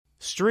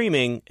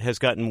Streaming has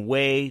gotten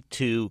way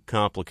too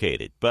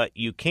complicated, but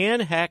you can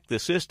hack the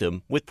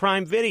system with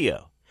Prime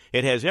Video.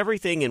 It has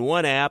everything in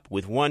one app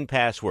with one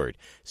password.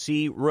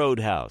 See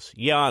Roadhouse,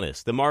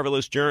 Giannis, The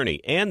Marvelous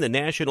Journey, and the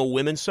National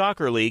Women's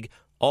Soccer League,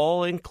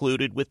 all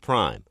included with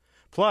Prime.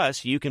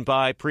 Plus, you can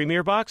buy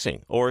Premier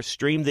Boxing or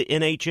stream the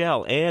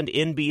NHL and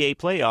NBA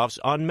playoffs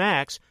on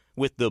Max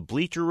with the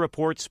Bleacher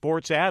Report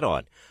Sports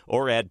add-on,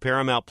 or add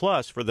Paramount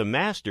Plus for the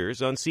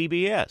Masters on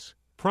CBS.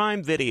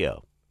 Prime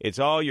Video. It's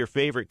all your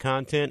favorite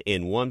content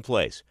in one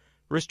place.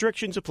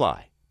 Restrictions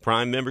apply.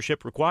 Prime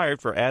membership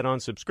required for add-on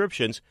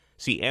subscriptions.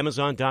 See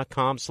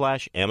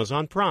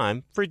Amazon.com/Amazon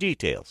Prime for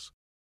details.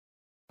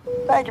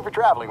 Thank you for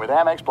traveling with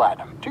Amex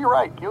Platinum. To your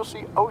right, you'll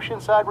see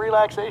oceanside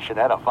relaxation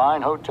at a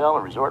fine hotel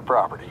and resort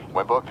property.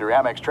 When booked through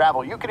Amex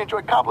Travel, you can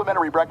enjoy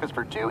complimentary breakfast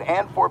for 2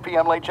 and 4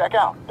 p.m. late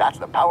checkout. That's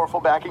the powerful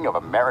backing of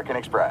American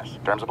Express.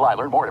 Terms apply.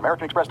 Learn more at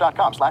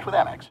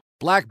americanexpress.com/withAmex.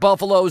 Black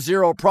Buffalo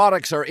Zero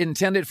products are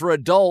intended for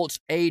adults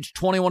age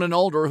 21 and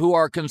older who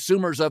are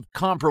consumers of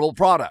comparable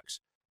products.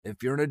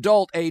 If you're an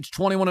adult age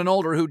 21 and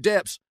older who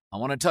dips, I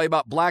want to tell you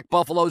about Black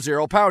Buffalo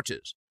Zero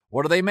pouches.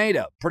 What are they made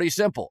of? Pretty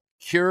simple.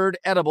 Cured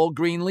edible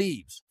green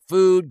leaves,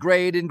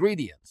 food-grade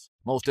ingredients.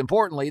 Most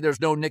importantly,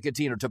 there's no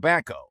nicotine or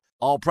tobacco.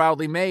 All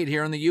proudly made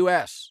here in the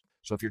U.S.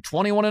 So if you're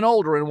 21 and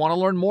older and want to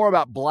learn more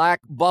about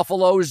Black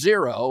Buffalo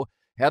Zero,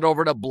 head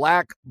over to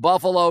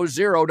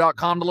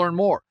blackbuffalozero.com to learn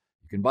more.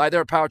 You can buy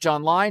their pouch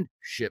online,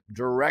 shipped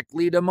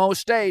directly to most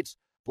states.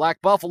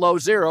 Black Buffalo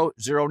Zero,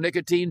 zero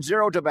nicotine,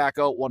 zero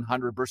tobacco,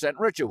 100%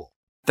 ritual.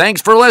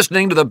 Thanks for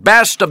listening to the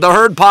Best of the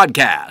Herd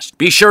podcast.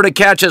 Be sure to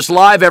catch us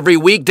live every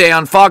weekday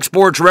on Fox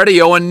Sports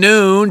Radio at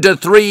noon to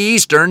 3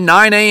 Eastern,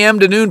 9 a.m.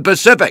 to noon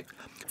Pacific.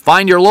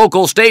 Find your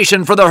local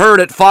station for the Herd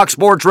at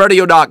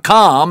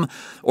foxsportsradio.com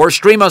or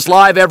stream us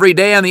live every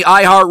day on the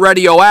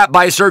iHeartRadio app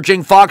by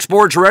searching Fox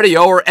Sports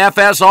Radio or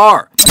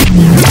FSR.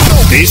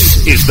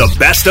 This is the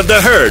Best of the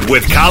Herd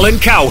with Colin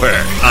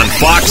Cowherd on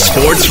Fox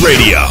Sports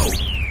Radio.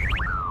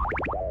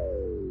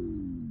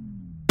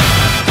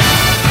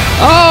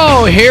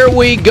 Oh, here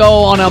we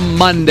go on a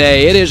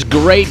Monday. It is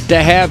great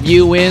to have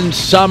you in.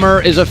 Summer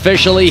is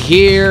officially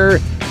here.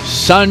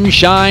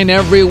 Sunshine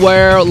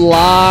everywhere,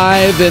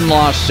 live in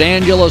Los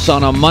Angeles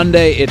on a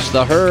Monday. It's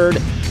the Herd,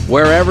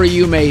 wherever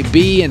you may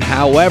be and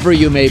however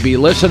you may be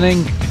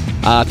listening.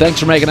 Thanks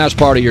for making us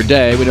part of your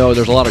day. We know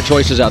there's a lot of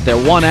choices out there.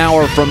 1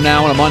 hour from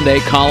now on a Monday,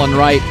 Colin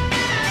right,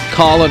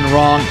 Colin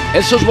wrong.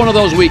 This is one of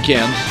those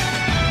weekends.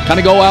 Kind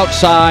of go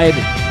outside.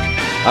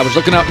 I was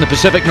looking out in the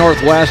Pacific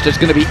Northwest. It's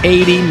going to be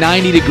 80,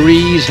 90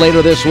 degrees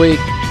later this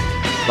week.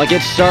 Like,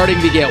 it's starting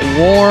to get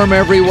warm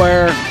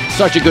everywhere.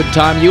 Such a good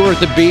time. You were at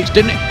the beach.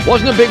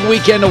 Wasn't a big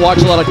weekend to watch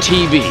a lot of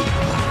TV.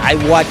 I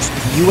watched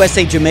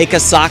USA Jamaica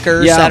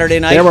soccer Saturday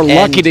night. They were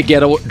lucky to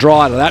get a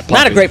draw out of that puppy.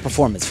 Not a great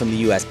performance from the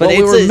U.S. But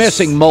we were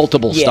missing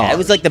multiple stars. Yeah, it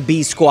was like the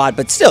B squad.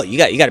 But still, you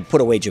got to put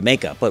away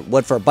Jamaica. But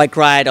went for a bike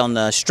ride on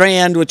the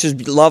Strand, which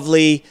is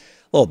lovely.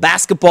 A little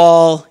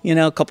basketball,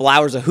 a couple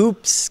hours of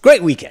hoops.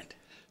 Great weekend.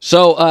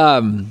 So,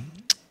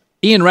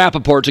 Ian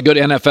Rappaport's a good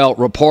NFL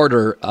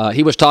reporter.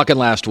 He was talking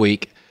last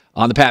week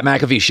on the Pat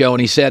McAfee show,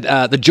 and he said,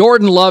 the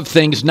Jordan Love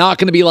thing's not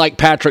going to be like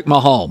Patrick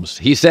Mahomes.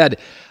 He said,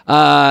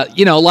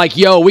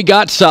 we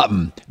got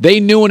something. They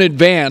knew in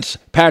advance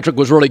Patrick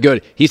was really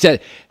good. He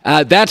said,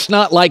 that's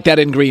not like that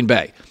in Green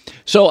Bay.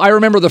 So I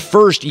remember the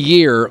first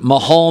year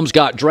Mahomes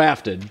got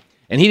drafted,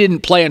 and he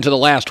didn't play until the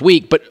last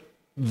week, but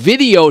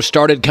video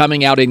started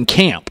coming out in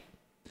camp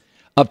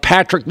of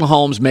Patrick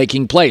Mahomes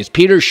making plays.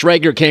 Peter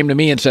Schrager came to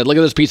me and said, look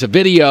at this piece of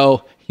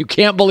video. You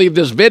can't believe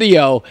this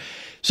video.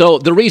 So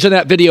the reason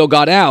that video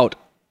got out,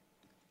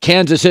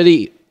 Kansas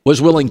City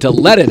was willing to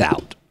let it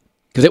out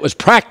because it was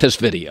practice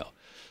video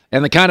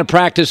and the kind of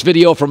practice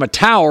video from a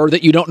tower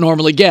that you don't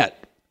normally get.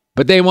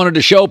 But they wanted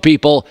to show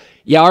people,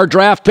 our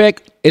draft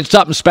pick, it's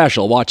something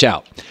special. Watch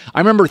out. I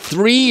remember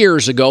 3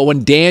 years ago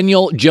when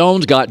Daniel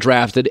Jones got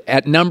drafted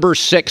at number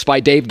 6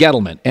 by Dave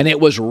Gettleman, and it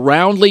was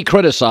roundly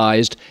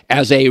criticized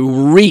as a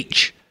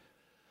reach.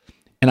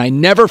 And I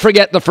never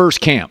forget the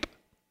first camp.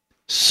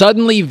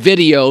 Suddenly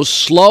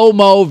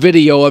slow-mo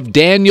video of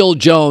Daniel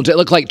Jones, it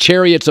looked like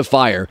Chariots of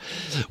Fire,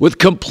 with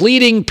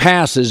completing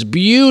passes,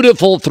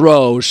 beautiful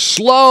throws,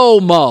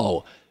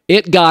 slow-mo.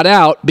 It got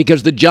out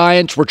because the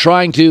Giants were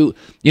trying to,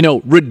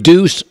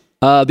 reduce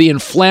the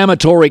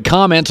inflammatory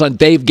comments on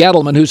Dave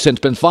Gettleman, who's since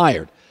been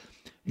fired.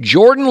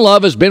 Jordan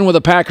Love has been with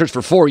the Packers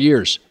for 4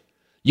 years.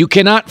 You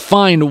cannot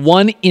find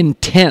one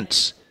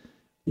intense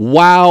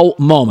wow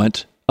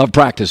moment of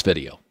practice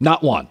video.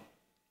 Not one.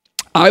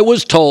 I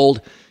was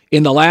told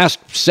in the last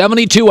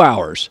 72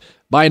 hours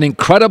by an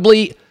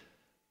incredibly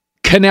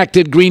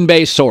connected Green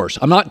Bay source.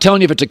 I'm not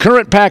telling you if it's a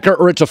current Packer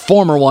or it's a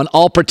former one.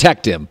 I'll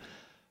protect him.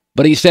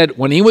 But he said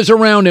when he was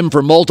around him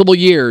for multiple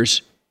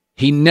years,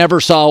 he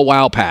never saw a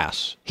wow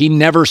pass. He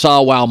never saw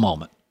a wow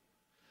moment.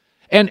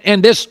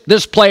 And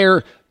this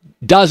player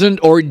doesn't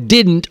or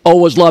didn't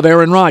always love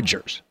Aaron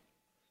Rodgers.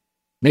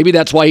 Maybe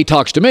that's why he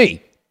talks to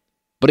me.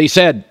 But he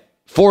said,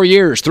 4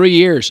 years, 3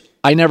 years,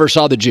 I never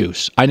saw the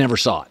juice. I never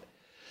saw it.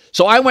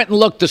 So I went and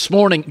looked this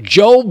morning.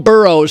 Joe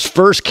Burrow's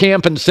first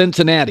camp in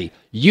Cincinnati.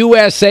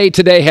 USA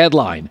Today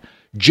headline.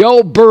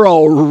 Joe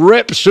Burrow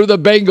rips through the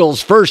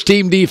Bengals'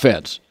 first-team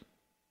defense.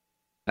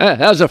 That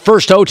was a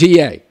first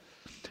OTA.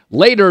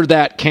 Later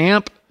that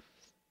camp,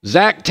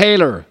 Zach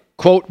Taylor,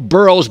 quote,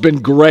 Burrow's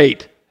been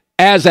great,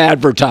 as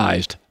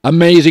advertised.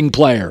 Amazing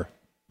player.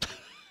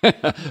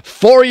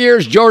 4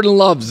 years, Jordan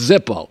Love,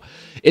 Zippo.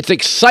 It's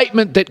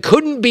excitement that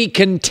couldn't be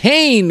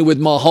contained with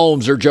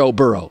Mahomes or Joe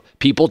Burrow.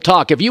 People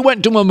talk. If you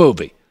went to a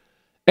movie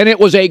and it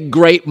was a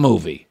great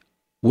movie,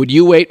 would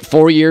you wait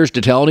 4 years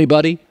to tell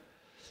anybody?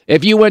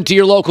 If you went to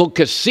your local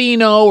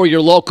casino or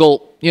your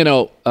local,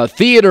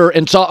 theater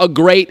and saw a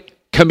great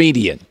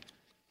comedian,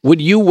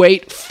 would you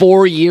wait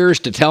 4 years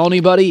to tell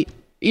anybody?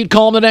 You'd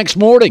call him the next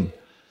morning.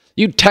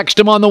 You'd text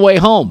him on the way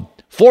home.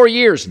 4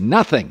 years,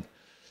 nothing.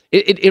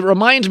 It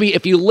reminds me,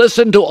 if you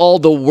listen to all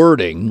the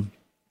wording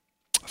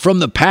from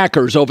the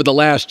Packers over the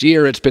last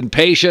year, it's been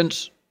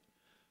patience.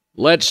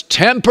 Let's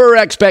temper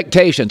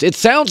expectations. It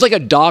sounds like a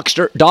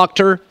doctor.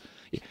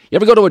 You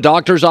ever go to a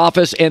doctor's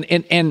office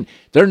and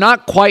they're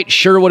not quite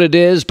sure what it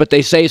is, but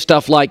they say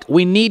stuff like,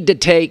 we need to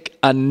take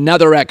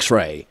another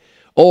x-ray.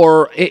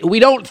 Or we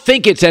don't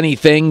think it's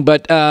anything,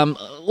 but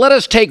let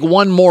us take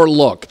one more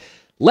look.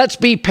 Let's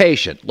be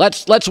patient.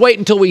 Let's wait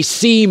until we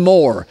see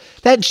more.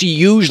 That's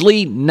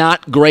usually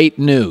not great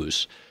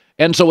news.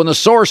 And so when the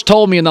source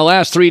told me in the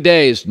last 3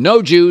 days,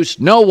 no juice,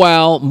 no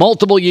wow,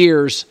 multiple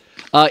years,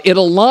 it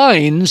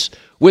aligns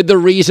with the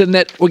reason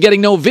that we're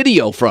getting no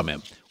video from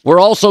him. We're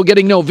also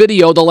getting no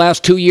video the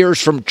last 2 years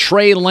from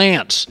Trey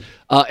Lance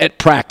at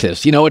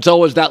practice. It's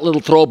always that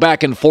little throw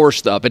back and forth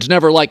stuff. It's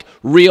never like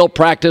real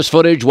practice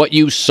footage, what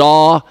you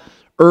saw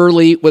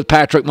early with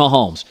Patrick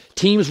Mahomes.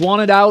 Teams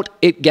want it out,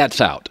 it gets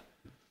out.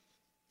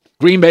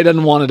 Green Bay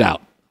doesn't want it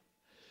out.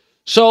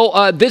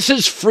 So this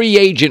is free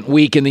agent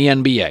week in the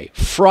NBA.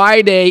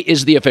 Friday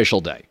is the official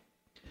day,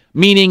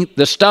 meaning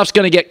the stuff's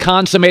going to get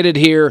consummated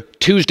here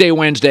Tuesday,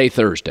 Wednesday,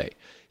 Thursday.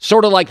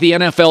 Sort of like the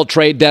NFL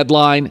trade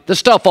deadline. The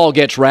stuff all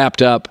gets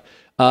wrapped up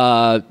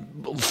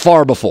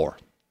far before.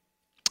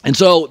 And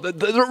so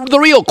the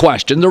real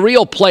question, the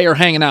real player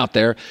hanging out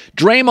there,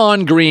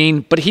 Draymond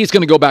Green, but he's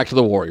going to go back to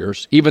the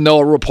Warriors, even though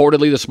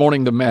reportedly this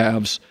morning the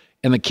Mavs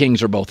and the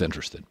Kings are both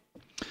interested.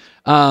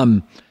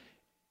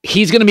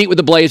 He's going to meet with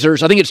the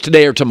Blazers. I think it's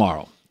today or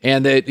tomorrow.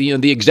 And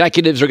the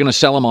executives are going to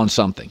sell him on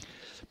something.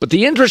 But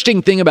the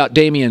interesting thing about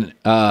Damian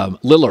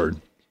Lillard,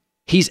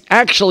 he's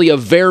actually a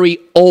very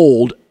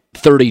old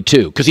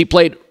 32 because he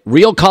played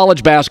real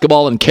college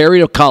basketball and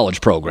carried a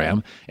college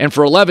program. And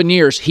for 11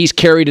 years, he's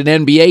carried an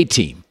NBA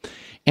team.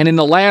 And in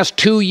the last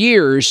 2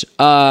 years,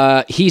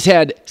 he's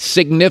had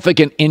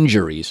significant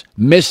injuries,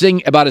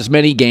 missing about as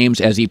many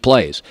games as he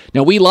plays.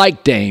 Now, we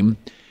like Dame.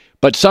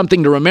 But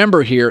something to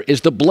remember here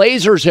is the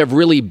Blazers have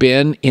really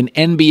been in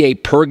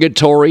NBA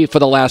purgatory for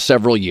the last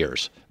several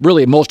years,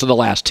 really most of the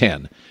last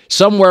 10,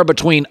 somewhere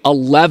between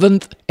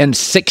 11th and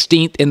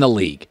 16th in the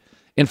league.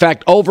 In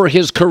fact, over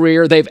his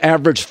career, they've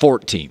averaged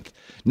 14th.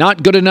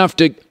 Not good enough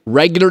to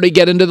regularly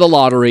get into the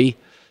lottery,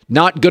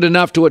 not good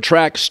enough to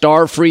attract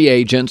star free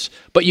agents,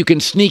 but you can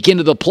sneak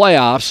into the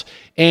playoffs,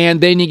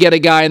 and then you get a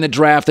guy in the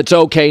draft that's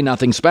okay,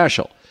 nothing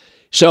special.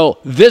 So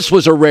this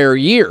was a rare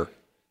year.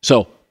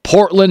 So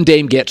Portland,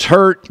 Dame gets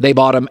hurt, they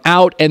bought him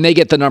out, and they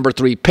get the number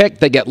 3 pick.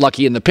 They get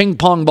lucky in the ping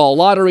pong ball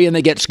lottery, and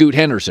they get Scoot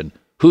Henderson,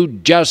 who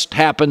just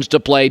happens to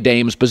play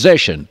Dame's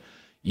position.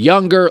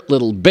 Younger,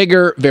 little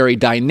bigger, very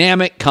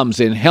dynamic,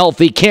 comes in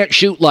healthy, can't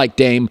shoot like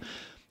Dame,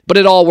 but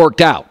it all worked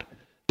out.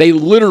 They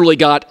literally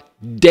got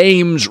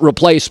Dame's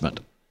replacement,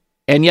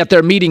 and yet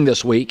they're meeting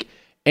this week.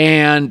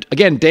 And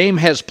again, Dame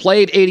has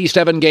played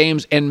 87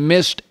 games and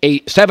missed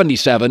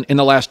 77 in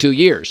the last 2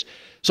 years.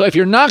 So if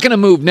you're not going to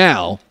move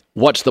now,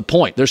 what's the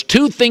point? There's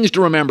 2 things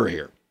to remember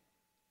here.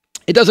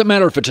 It doesn't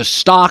matter if it's a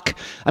stock.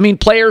 I mean,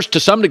 players to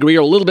some degree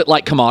are a little bit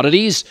like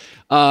commodities.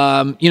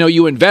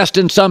 You invest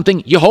in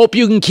something, you hope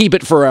you can keep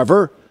it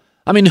forever.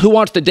 I mean, who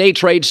wants to day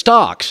trade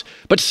stocks?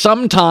 But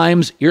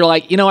sometimes you're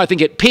like, I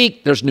think it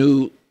peaked. There's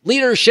new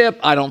leadership.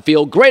 I don't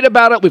feel great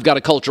about it. We've got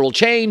a cultural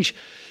change.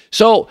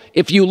 So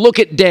if you look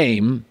at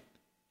Dame,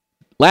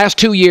 last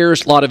 2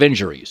 years, a lot of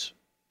injuries.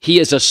 He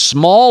is a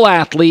small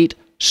athlete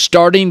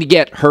starting to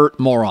get hurt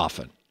more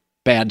often.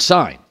 Bad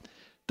sign.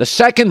 The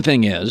second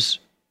thing is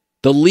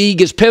the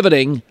league is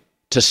pivoting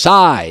to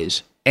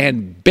size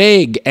and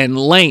big and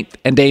length,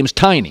 and Dame's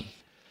tiny.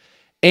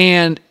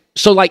 And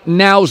so,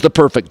 now's the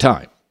perfect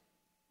time.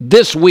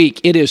 This week,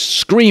 it is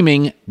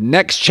screaming,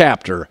 next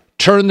chapter,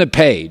 turn the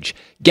page,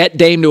 get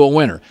Dame to a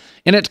winner.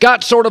 And it's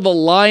got sort of a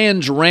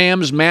Lions,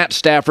 Rams, Matt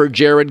Stafford,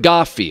 Jared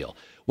Goff feel,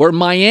 where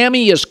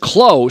Miami is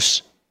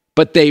close,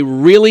 but they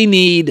really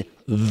need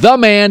the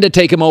man to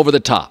take him over the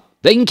top.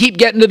 They can keep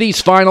getting to these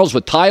finals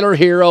with Tyler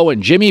Hero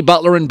and Jimmy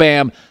Butler and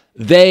Bam.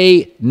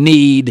 They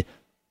need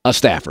a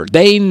Stafford.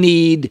 They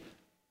need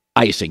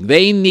icing.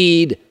 They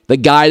need the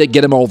guy to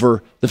get him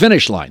over the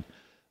finish line.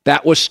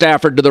 That was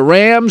Stafford to the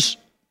Rams.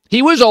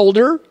 He was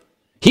older.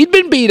 He'd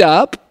been beat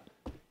up.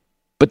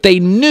 But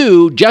they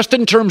knew, just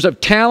in terms of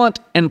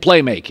talent and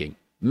playmaking,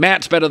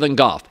 Matt's better than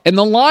Goff. And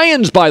the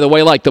Lions, by the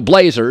way, like the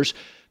Blazers,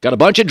 got a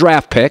bunch of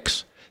draft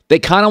picks. They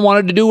kind of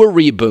wanted to do a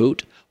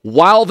reboot.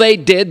 While they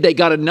did, they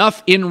got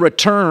enough in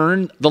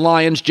return, the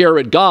Lions,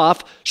 Jared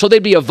Goff, so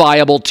they'd be a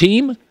viable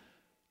team.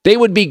 They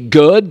would be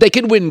good. They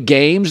could win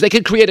games. They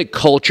could create a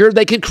culture.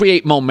 They could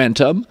create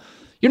momentum.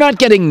 You're not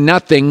getting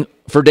nothing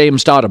for Damian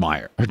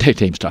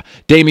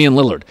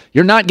Lillard.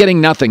 You're not getting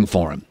nothing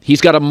for him.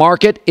 He's got a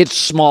market. It's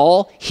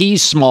small.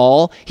 He's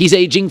small. He's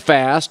aging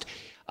fast.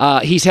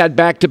 He's had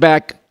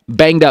back-to-back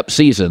banged-up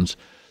seasons.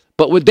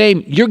 But with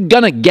Dame, you're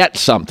going to get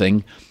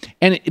something.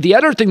 And the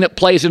other thing that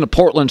plays into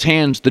Portland's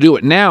hands to do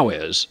it now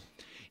is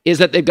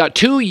that they've got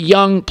two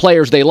young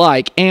players they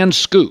like and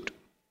Scoot.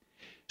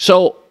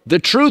 So the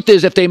truth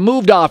is, if they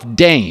moved off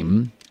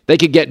Dame, they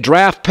could get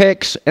draft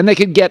picks and they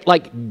could get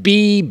like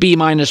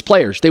B-minus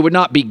players. They would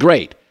not be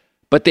great,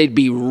 but they'd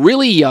be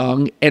really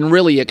young and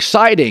really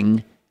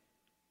exciting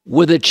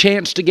with a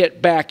chance to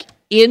get back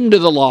into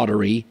the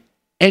lottery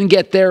and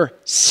get their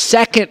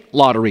second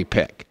lottery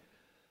pick.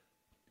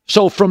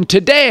 So from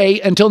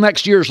today until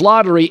next year's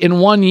lottery, in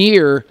 1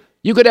 year,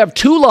 you could have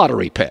two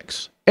lottery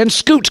picks. And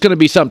Scoot's going to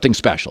be something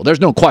special. There's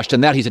no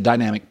question that he's a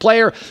dynamic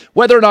player.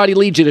 Whether or not he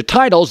leads you to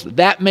titles,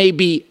 that may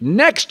be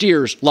next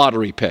year's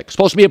lottery pick.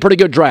 Supposed to be a pretty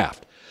good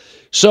draft.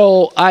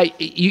 So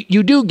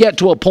you do get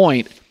to a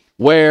point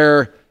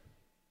where,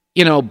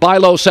 buy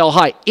low, sell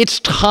high. It's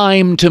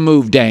time to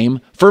move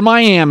Dame. For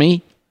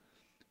Miami,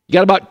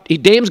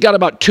 Dame's got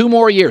about 2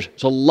 more years.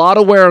 It's a lot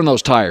of wear on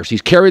those tires.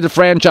 He's carried the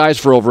franchise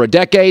for over a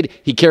decade.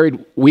 He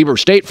carried Weber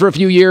State for a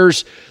few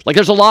years. Like,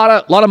 there's a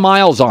lot of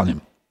miles on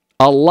him.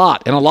 A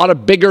lot. And a lot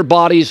of bigger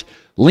bodies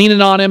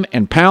leaning on him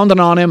and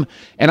pounding on him.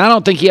 And I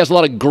don't think he has a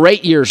lot of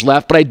great years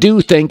left, but I do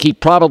think he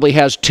probably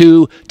has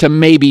 2 to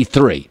maybe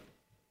 3.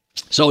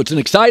 So it's an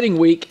exciting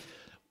week.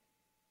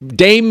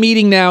 Dame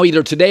meeting now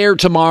either today or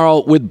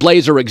tomorrow with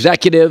Blazer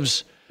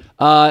executives.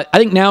 I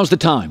think now's the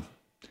time.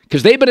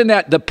 Because they've been in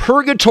the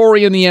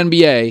purgatory in the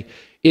NBA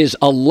is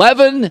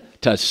 11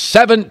 to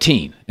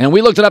 17. And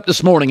we looked it up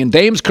this morning. In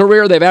Dame's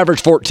career, they've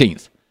averaged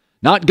 14th.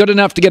 Not good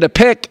enough to get a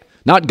pick,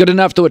 not good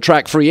enough to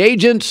attract free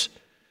agents,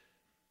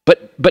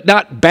 but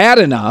not bad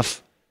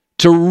enough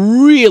to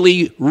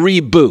really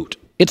reboot.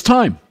 It's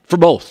time for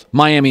both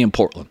Miami and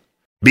Portland.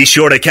 Be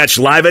sure to catch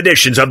live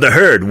editions of The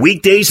Herd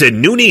weekdays at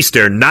noon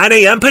Eastern, 9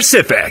 a.m.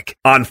 Pacific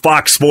on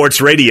Fox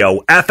Sports Radio,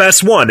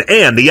 FS1,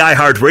 and the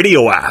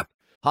iHeartRadio app.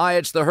 Hi,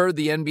 it's The Herd.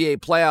 The NBA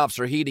playoffs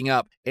are heating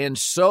up, and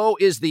so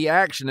is the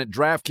action at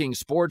DraftKings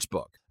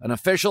Sportsbook, an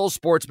official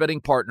sports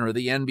betting partner of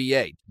the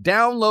NBA.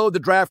 Download the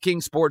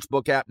DraftKings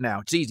Sportsbook app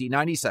now. It's easy,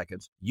 90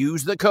 seconds.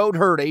 Use the code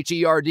HERD,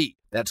 H-E-R-D.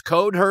 That's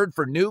code HERD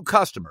for new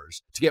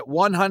customers to get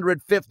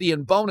 $150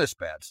 in bonus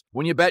bets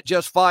when you bet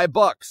just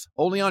 $5.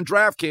 Only on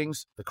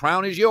DraftKings. The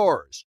crown is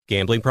yours.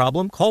 Gambling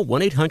problem? Call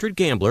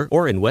 1-800-GAMBLER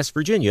or in West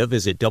Virginia,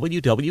 visit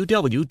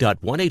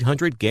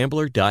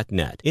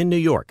www.1800gambler.net. In New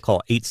York,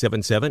 call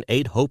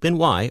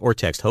 877-8-HOPE-NY or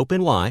text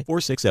HOPE-NY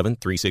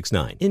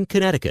 467-369. In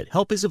Connecticut,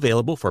 help is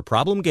available for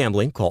problem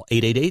gambling. Call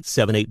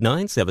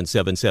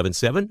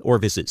 888-789-7777 or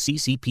visit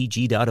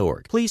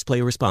ccpg.org. Please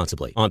play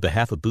responsibly. On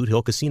behalf of Boot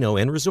Hill Casino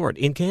and Resort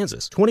in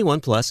Kansas, 21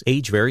 plus,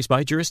 age varies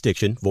by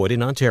jurisdiction, void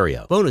in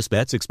Ontario. Bonus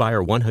bets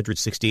expire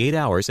 168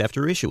 hours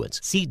after issuance.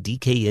 See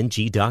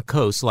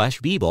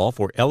dkng.co/bball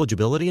for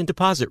eligibility and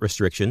deposit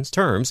restrictions,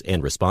 terms,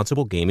 and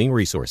responsible gaming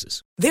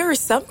resources. There are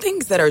some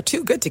things that are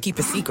too good to keep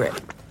a secret.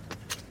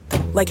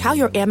 Like how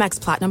your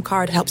Amex Platinum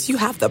card helps you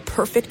have the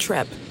perfect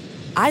trip.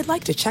 I'd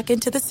like to check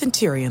into the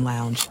Centurion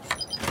Lounge.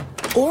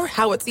 Or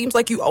how it seems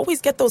like you always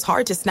get those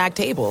hard-to-snag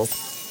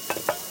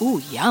tables.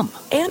 Ooh, yum.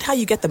 And how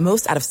you get the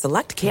most out of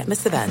select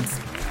can't-miss events.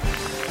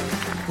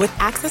 With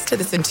access to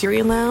the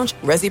Centurion Lounge,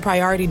 Resi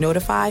Priority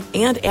Notify,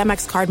 and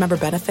Amex card member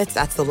benefits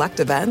at select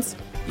events,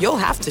 you'll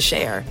have to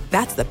share.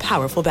 That's the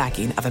powerful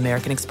backing of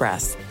American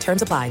Express.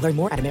 Terms apply. Learn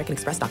more at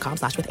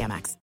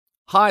americanexpress.com/withAmex.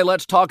 Hi,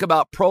 let's talk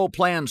about Pro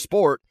Plan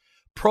Sport.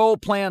 Pro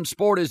Plan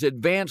Sport is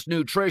advanced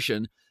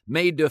nutrition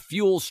made to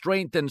fuel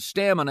strength and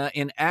stamina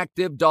in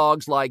active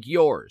dogs like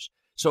yours.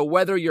 So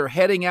whether you're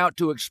heading out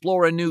to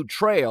explore a new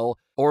trail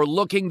or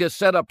looking to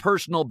set a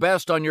personal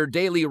best on your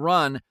daily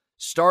run,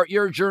 start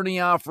your journey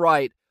off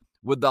right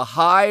with the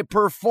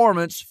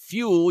high-performance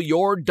fuel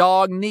your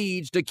dog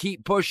needs to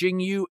keep pushing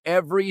you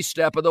every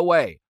step of the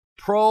way.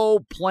 Pro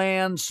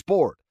Plan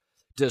Sport.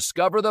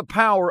 Discover the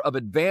power of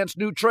advanced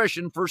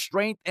nutrition for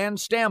strength and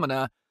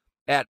stamina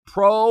at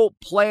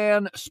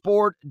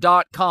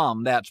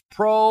ProPlansport.com. That's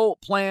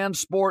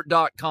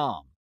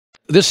ProPlansport.com.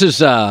 This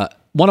is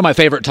one of my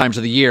favorite times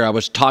of the year. I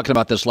was talking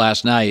about this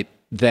last night,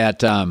 that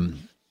there's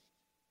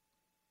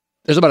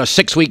about a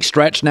 6-week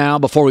stretch now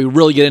before we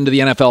really get into the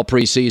NFL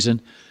preseason.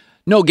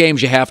 No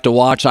games you have to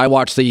watch. I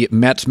watched the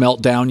Mets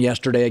meltdown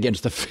yesterday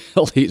against the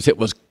Phillies. It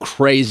was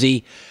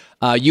crazy.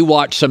 You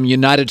watch some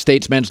United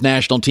States men's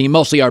national team,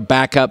 mostly our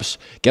backups,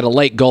 get a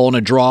late goal and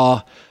a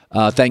draw.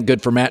 Thank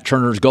good for Matt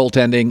Turner's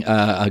goaltending,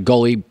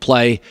 goalie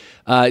play.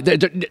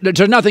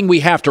 There's nothing we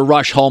have to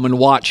rush home and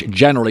watch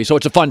generally. So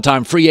it's a fun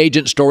time. Free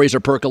agent stories are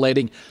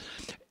percolating.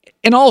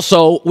 And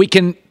also, we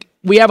can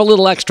we have a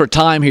little extra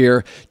time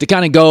here to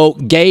kind of go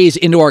gaze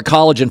into our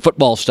college and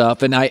football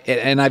stuff. And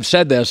I've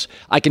said this,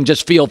 I can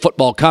just feel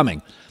football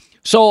coming.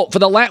 So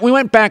we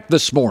went back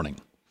this morning,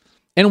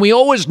 and we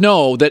always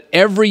know that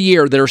every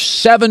year there are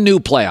 7 new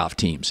playoff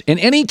teams. And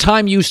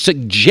anytime you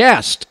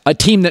suggest a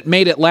team that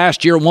made it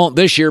last year won't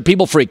this year,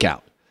 people freak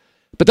out.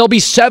 But there'll be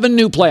 7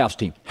 new playoff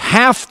teams.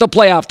 Half the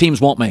playoff teams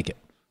won't make it.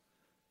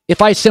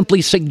 If I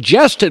simply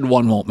suggested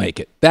one won't make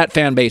it, that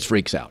fan base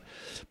freaks out.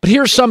 But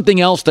here's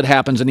something else that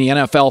happens in the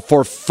NFL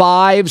for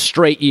 5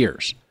 straight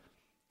years.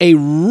 A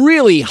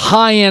really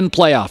high-end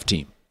playoff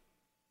team,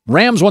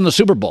 Rams won the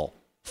Super Bowl,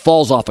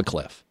 falls off a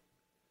cliff.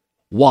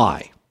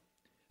 Why?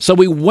 So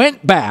we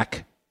went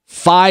back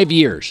 5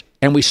 years,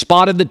 and we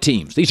spotted the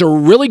teams. These are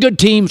really good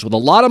teams with a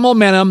lot of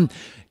momentum,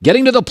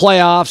 getting to the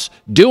playoffs,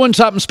 doing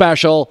something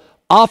special,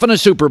 often a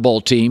Super Bowl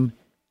team,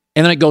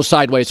 and then it goes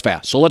sideways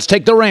fast. So let's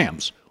take the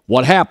Rams.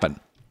 What happened?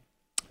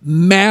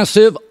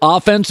 Massive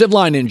offensive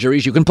line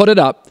injuries. You can put it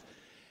up.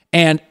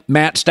 And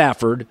Matt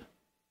Stafford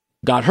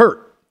got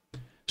hurt.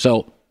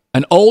 So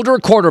an older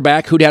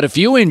quarterback who'd had a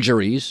few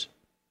injuries,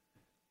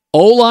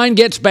 O-line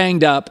gets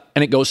banged up,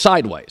 and it goes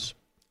sideways.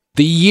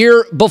 The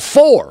year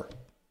before,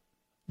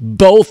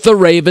 both the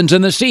Ravens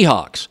and the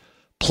Seahawks,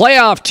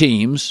 playoff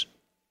teams,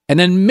 and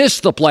then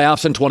missed the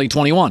playoffs in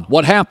 2021.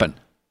 What happened?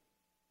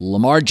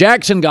 Lamar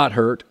Jackson got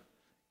hurt,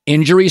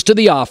 injuries to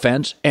the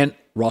offense, and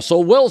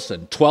Russell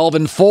Wilson,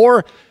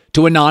 12-4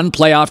 to a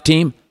non-playoff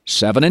team,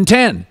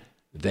 7-10.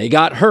 They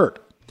got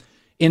hurt.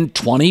 In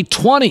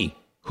 2020,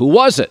 who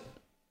was it?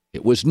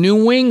 It was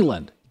New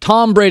England.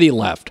 Tom Brady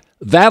left.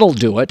 That'll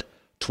do it.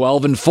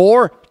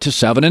 12-4 to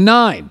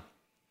 7-9.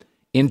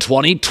 In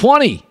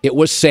 2020, it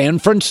was San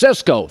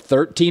Francisco,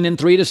 13-3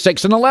 to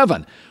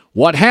 6-11.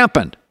 What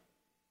happened?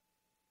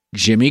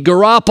 Jimmy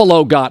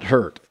Garoppolo got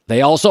hurt.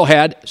 They also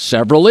had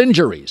several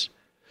injuries.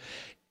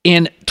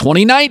 In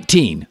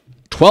 2019,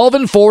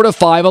 12-4 to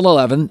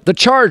 5-11, the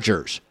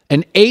Chargers.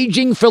 An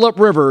aging Phillip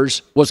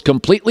Rivers was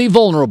completely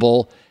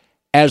vulnerable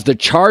as the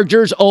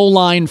Chargers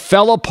O-line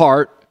fell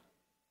apart.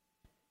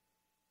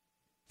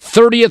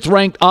 30th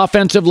ranked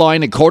offensive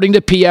line according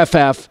to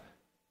PFF,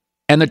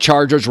 and the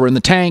Chargers were in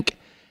the tank.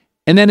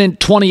 And then in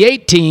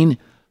 2018,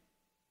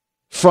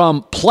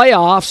 from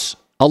playoffs,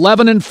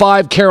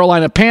 11-5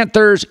 Carolina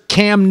Panthers,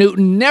 Cam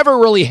Newton never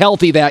really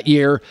healthy that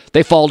year.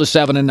 They fall to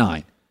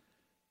 7-9.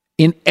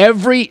 In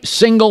every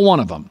single one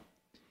of them,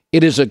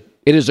 it is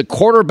a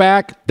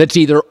quarterback that's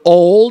either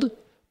old,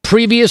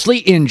 previously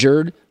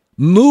injured,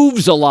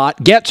 moves a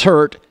lot, gets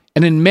hurt,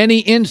 and in many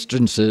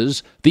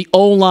instances, the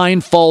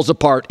O-line falls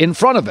apart in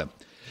front of him.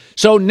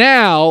 So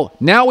now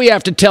we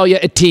have to tell you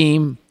a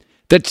team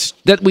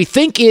that we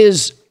think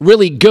is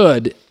really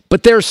good,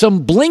 but there's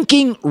some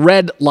blinking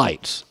red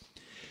lights.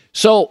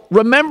 So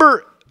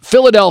remember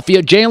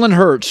Philadelphia, Jalen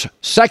Hurts,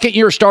 second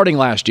year starting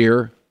last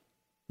year,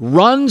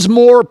 runs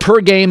more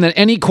per game than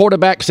any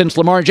quarterback since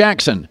Lamar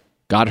Jackson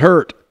got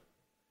hurt.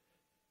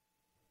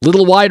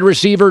 Little wide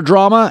receiver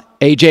drama,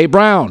 A.J.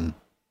 Brown.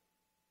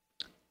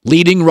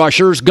 Leading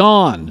rushers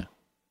gone.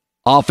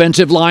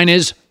 Offensive line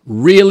is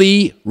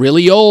really,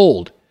 really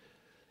old.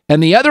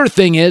 And the other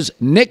thing is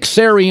Nick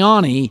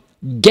Sirianni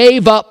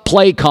gave up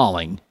play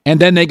calling, and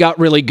then they got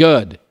really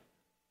good.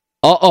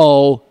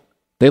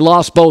 They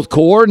lost both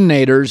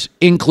coordinators,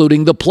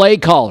 including the play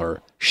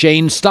caller,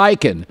 Shane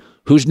Steichen,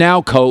 who's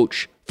now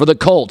coach for the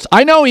Colts.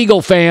 I know,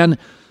 Eagle fan,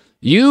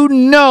 you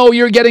know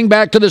you're getting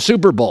back to the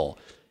Super Bowl.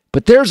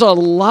 But there's a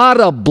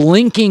lot of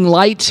blinking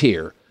lights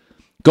here.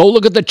 Go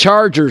look at the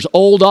Chargers.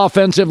 Old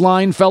offensive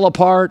line fell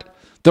apart.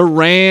 The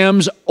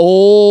Rams,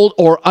 old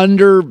or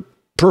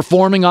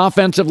underperforming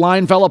offensive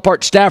line fell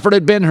apart. Stafford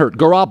had been hurt.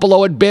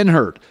 Garoppolo had been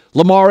hurt.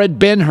 Lamar had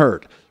been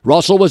hurt.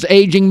 Russell was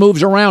aging,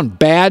 moves around.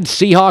 Bad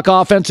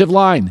Seahawk offensive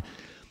line.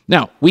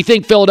 Now, we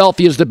think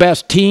Philadelphia is the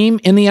best team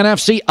in the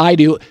NFC. I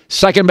do.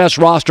 Second best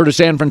roster to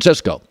San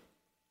Francisco.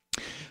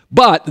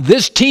 But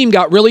this team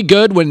got really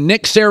good when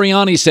Nick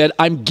Sirianni said,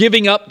 I'm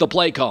giving up the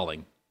play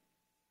calling.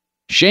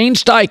 Shane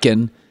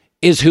Steichen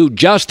is who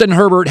Justin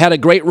Herbert had a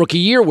great rookie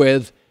year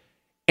with,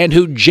 and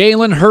who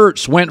Jalen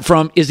Hurts went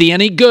from, is he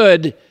any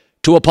good,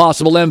 to a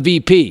possible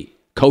MVP.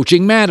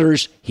 Coaching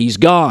matters. He's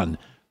gone.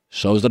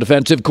 So's the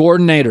defensive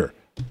coordinator.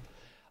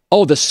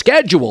 Oh, the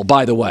schedule,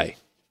 by the way.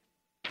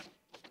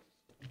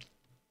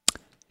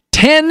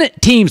 10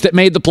 teams that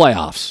made the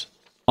playoffs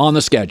on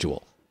the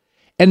schedule.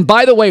 And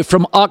by the way,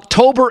 from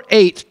October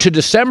 8th to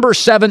December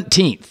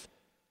 17th,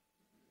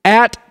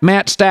 at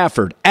Matt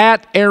Stafford,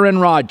 at Aaron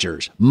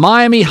Rodgers,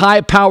 Miami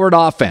high-powered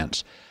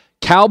offense,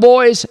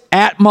 Cowboys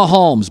at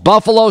Mahomes,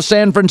 Buffalo,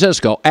 San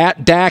Francisco,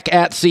 at Dak,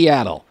 at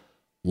Seattle.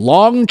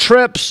 Long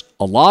trips,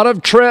 a lot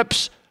of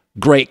trips,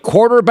 great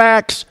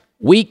quarterbacks,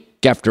 week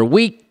after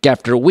week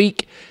after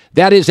week.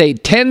 That is a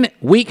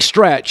 10-week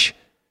stretch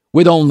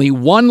with only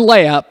one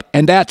layup,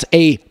 and that's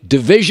a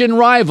division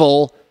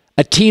rival,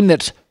 a team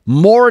that's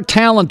more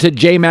talented,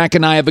 J-Mac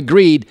and I have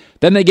agreed,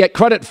 than they get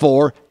credit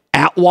for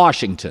at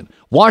Washington.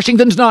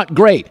 Washington's not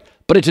great,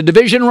 but it's a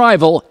division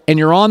rival, and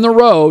you're on the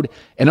road.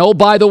 And oh,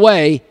 by the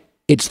way,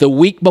 It's the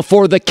week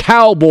before the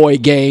Cowboy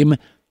game,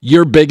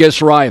 your biggest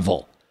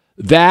rival.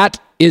 That's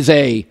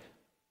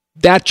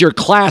your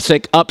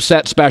classic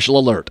upset special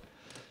alert.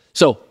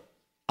 So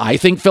I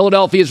think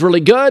Philadelphia is really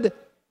good,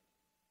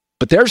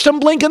 but there's some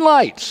blinking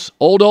lights.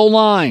 Old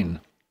O-line,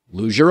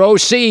 lose your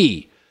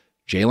OC,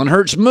 Jalen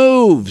Hurts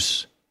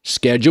moves,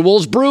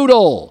 schedule's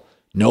brutal,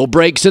 no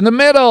breaks in the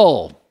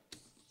middle.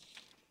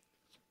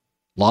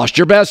 Lost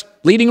your best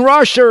leading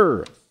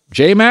rusher,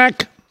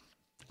 J-Mac.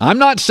 I'm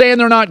not saying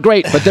they're not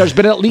great, but there's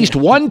been at least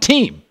one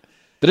team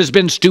that has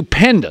been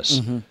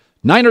stupendous. Mm-hmm.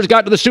 Niners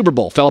got to the Super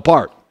Bowl, fell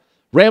apart.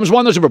 Rams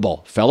won the Super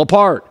Bowl, fell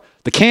apart.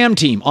 The Cam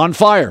team, on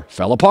fire,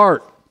 fell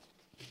apart.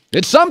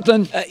 It's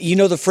something. You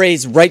know the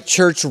phrase, right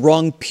church,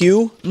 wrong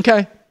pew?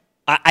 Okay.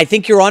 I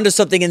think you're onto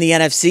something in the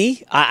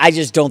NFC. I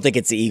just don't think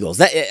it's the Eagles.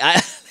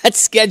 That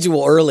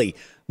schedule early.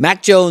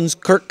 Mac Jones,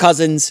 Kirk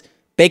Cousins,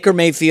 Baker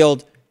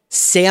Mayfield,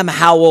 Sam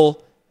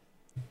Howell.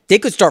 They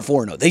could start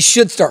 4-0. They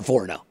should start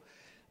 4-0.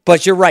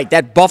 But you're right.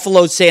 That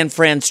Buffalo-San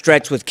Fran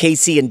stretch with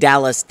KC and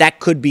Dallas, that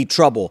could be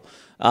trouble.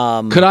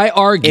 Could I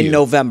argue? In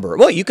November.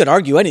 Well, you could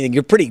argue anything.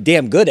 You're pretty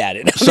damn good at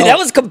it. I mean, that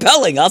was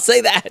compelling. I'll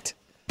say that.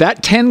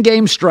 That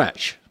 10-game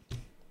stretch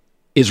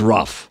is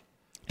rough.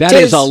 That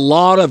is a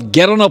lot of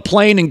get on a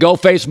plane and go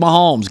face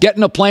Mahomes. Get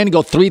in a plane and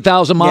go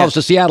 3,000 miles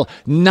to Seattle.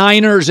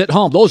 Niners at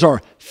home. Those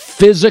are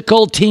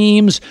physical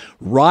teams,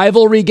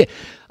 rivalry.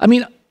 I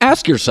mean,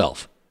 ask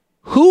yourself,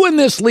 who in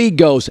this league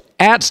goes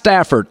at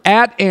Stafford,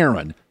 at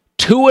Aaron,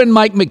 to and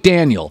Mike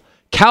McDaniel,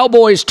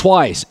 Cowboys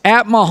twice,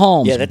 at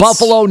Mahomes,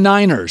 Buffalo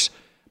Niners?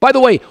 By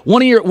the way,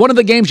 one of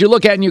the games you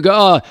look at and you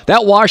go,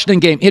 that Washington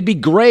game, it'd be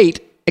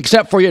great,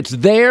 except for it's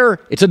there,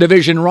 it's a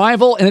division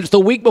rival, and it's the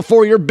week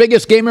before your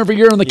biggest game every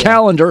year on the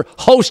calendar,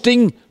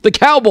 hosting the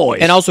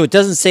Cowboys. And also, it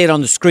doesn't say it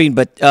on the screen,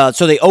 but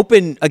so they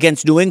open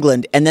against New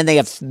England, and then they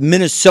have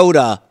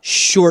Minnesota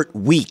short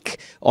week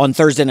on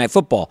Thursday Night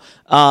Football.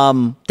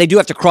 They do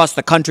have to cross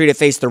the country to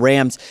face the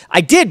Rams.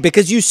 I did,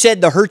 because you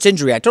said the Hurts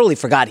injury. I totally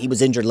forgot he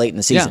was injured late in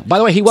the season. Yeah. By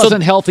the way, he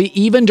wasn't healthy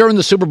even during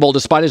the Super Bowl,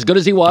 despite as good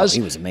as he was. Oh,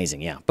 he was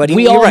amazing, yeah. But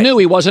we all knew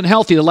he wasn't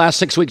healthy the last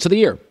 6 weeks of the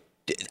year.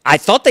 I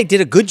thought they did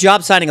a good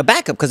job signing a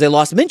backup because they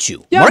lost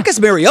Minshew. Yeah. Marcus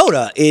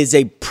Mariota is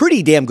a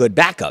pretty damn good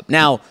backup.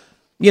 Now,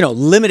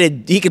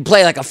 limited, he can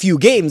play like a few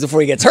games before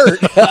he gets hurt.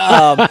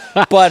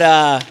 But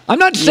I'm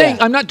not saying,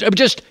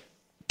 just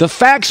the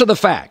facts are the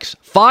facts.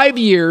 5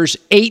 years,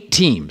 8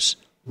 teams.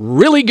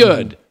 Really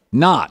good.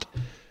 Not.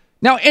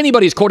 Now,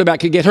 anybody's quarterback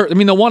could get hurt. I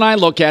mean, the one I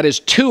look at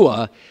is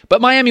Tua, but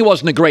Miami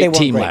wasn't a great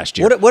team last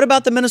year. What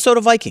about the Minnesota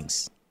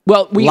Vikings?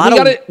 Well, we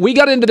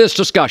got into this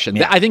discussion.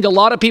 Yeah. I think a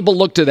lot of people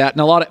look to that,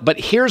 but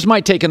here's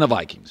my take on the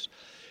Vikings.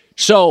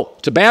 So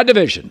it's a bad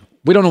division.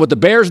 We don't know what the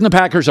Bears and the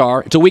Packers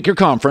are. It's a weaker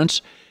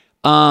conference.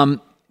 But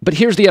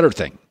here's the other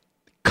thing.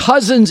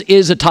 Cousins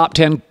is a top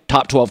 10,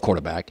 top 12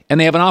 quarterback, and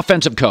they have an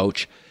offensive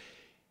coach.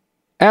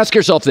 Ask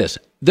yourself this.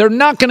 They're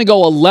not going to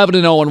go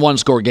 11-0 in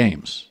one-score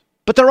games,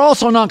 but they're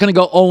also not going to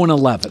go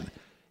 0-11.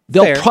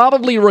 They'll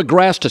probably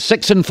regress to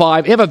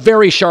 6-5. They have a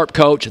very sharp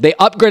coach. They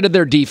upgraded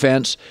their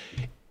defense.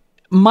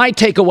 My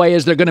takeaway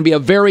is they're going to be a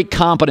very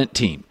competent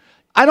team.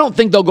 I don't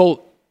think they'll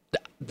go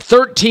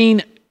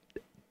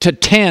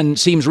 13-10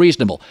 seems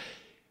reasonable.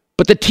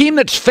 But the team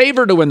that's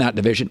favored to win that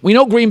division, we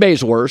know Green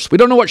Bay's worse. We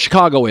don't know what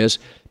Chicago is.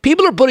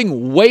 People are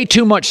putting way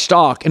too much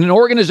stock in an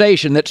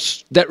organization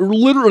that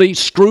literally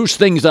screws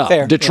things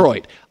up.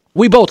 Detroit. Yeah.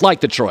 We both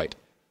like Detroit.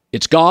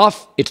 It's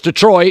Goff. It's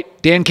Detroit.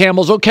 Dan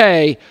Campbell's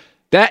okay.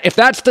 If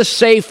that's the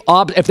safe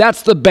if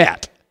that's the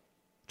bet,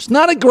 it's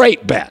not a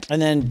great bet.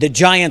 And then the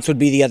Giants would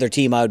be the other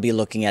team I would be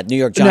looking at. New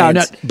York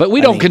Giants. No, but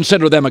we don't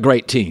consider them a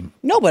great team.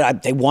 No,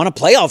 but they won a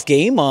playoff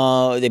game.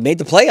 They made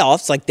the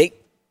playoffs.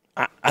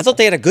 I thought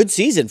they had a good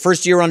season.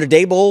 First year under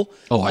Daboll.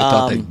 Oh, I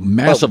thought they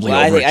massively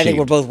overachieved. I think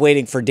we're both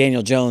waiting for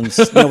Daniel Jones.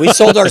 We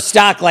sold our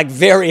stock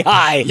very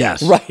high.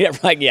 Yes.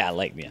 Right.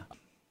 Yeah.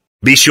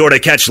 Be sure to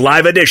catch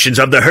live editions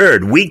of The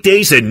Herd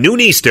weekdays at noon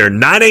Eastern,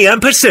 9 a.m.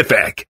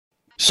 Pacific.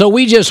 So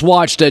we just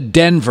watched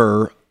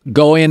Denver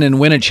go in and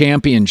win a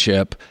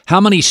championship.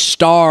 How many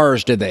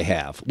stars did they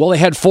have? Well, they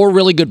had 4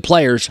 really good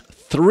players.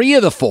 3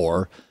 of the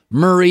 4,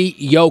 Murray,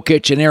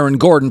 Jokic, and Aaron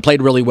Gordon,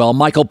 played really well.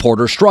 Michael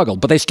Porter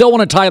struggled. But they still won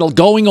a title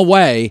going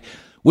away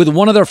with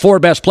one of their 4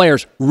 best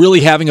players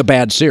really having a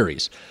bad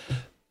series.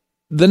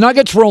 The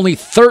Nuggets were only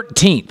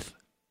 13th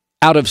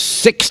out of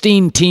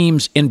 16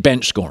 teams in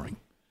bench scoring.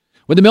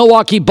 When the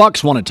Milwaukee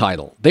Bucks won a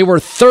title, they were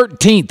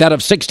 13th out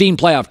of 16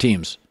 playoff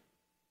teams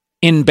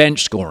in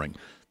bench scoring.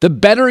 The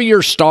better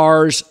your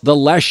stars, the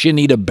less you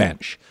need a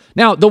bench.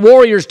 Now, the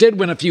Warriors did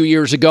win a few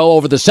years ago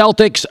over the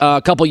Celtics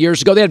a couple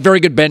years ago. They had very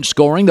good bench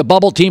scoring. The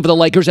bubble team for the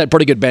Lakers had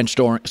pretty good bench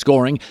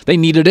scoring. They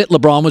needed it.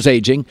 LeBron was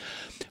aging.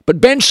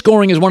 But bench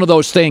scoring is one of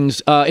those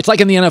things. It's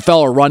like in the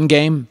NFL, a run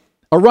game.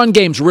 A run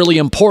game's really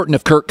important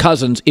if Kirk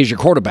Cousins is your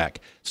quarterback.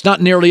 It's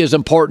not nearly as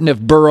important if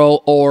Burrow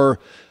or,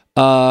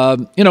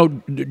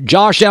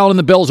 Josh Allen and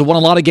the Bills have won a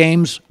lot of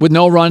games with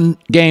no run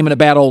game and a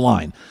bad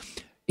O-line.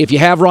 If you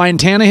have Ryan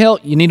Tannehill,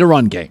 you need a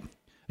run game.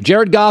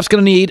 Jared Goff's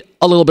going to need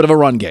a little bit of a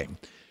run game.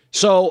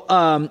 So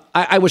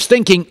I was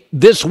thinking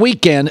this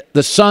weekend,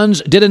 the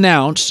Suns did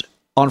announce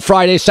on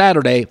Friday,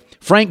 Saturday,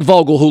 Frank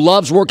Vogel, who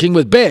loves working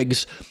with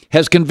bigs,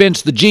 has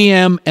convinced the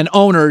GM and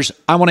owners,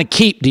 I want to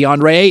keep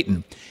DeAndre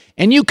Ayton.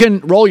 And you can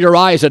roll your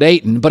eyes at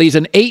Ayton, but he's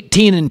an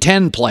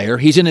 18-10 player.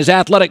 He's in his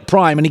athletic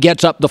prime, and he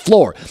gets up the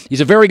floor.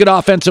 He's a very good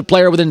offensive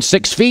player within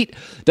 6 feet.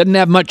 Doesn't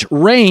have much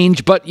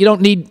range, but you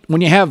don't need, when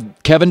you have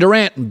Kevin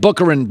Durant and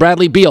Booker and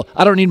Bradley Beal,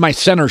 I don't need my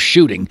center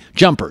shooting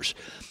jumpers.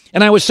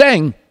 And I was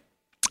saying,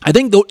 I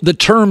think the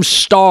term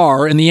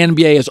star in the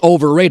NBA is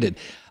overrated.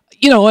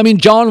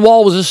 John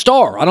Wall was a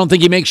star. I don't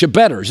think he makes you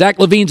better. Zach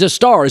LaVine's a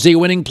star. Is he a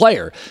winning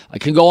player? I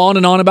can go on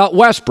and on about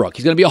Westbrook.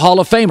 He's going to be a Hall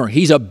of Famer.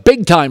 He's a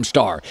big-time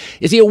star.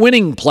 Is he a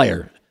winning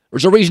player?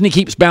 There's a reason he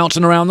keeps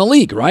bouncing around the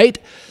league, right?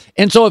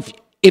 And so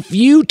if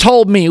you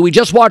told me, we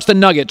just watched the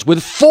Nuggets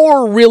with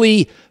 4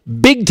 really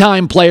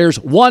big-time players,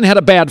 one had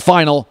a bad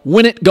final,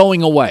 win it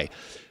going away.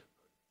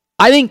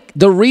 I think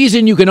the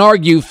reason you can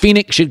argue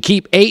Phoenix should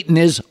keep Ayton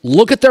is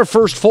look at their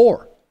first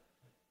 4.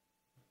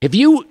 If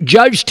you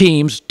judge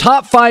teams,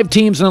 top 5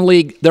 teams in the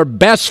league, their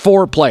best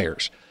 4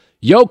 players,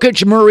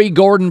 Jokic, Murray,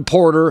 Gordon,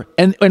 Porter,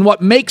 and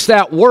what makes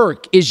that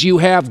work is you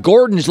have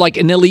Gordon is like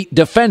an elite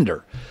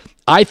defender.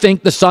 I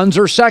think the Suns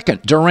are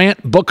second.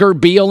 Durant, Booker,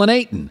 Beal, and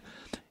Ayton.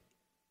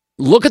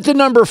 Look at the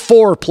number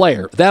 4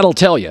 player. That'll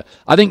tell you.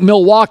 I think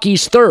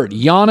Milwaukee's third.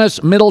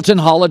 Giannis, Middleton,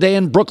 Holiday,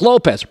 and Brook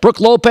Lopez. Brook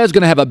Lopez is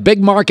going to have a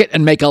big market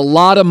and make a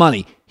lot of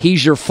money.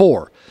 He's your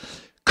 4.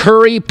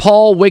 Curry,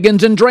 Paul,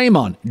 Wiggins, and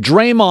Draymond.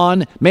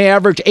 Draymond may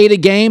average 8 a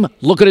game.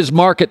 Look at his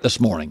market this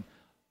morning.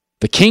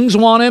 The Kings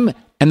want him,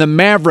 and the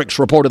Mavericks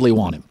reportedly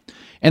want him.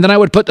 And then I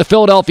would put the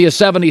Philadelphia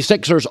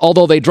 76ers,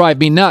 although they drive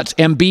me nuts.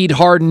 Embiid,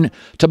 Harden,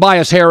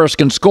 Tobias Harris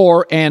can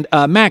score, and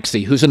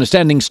Maxey, who's an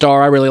ascending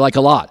star I really like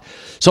a lot.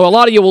 So a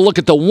lot of you will look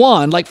at the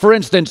 1, like for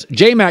instance,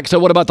 J-Mac said,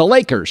 what about the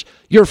Lakers?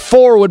 Your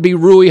 4 would be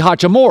Rui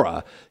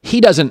Hachimura.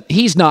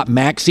 He's not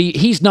Maxey.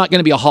 He's not going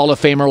to be a Hall of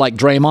Famer like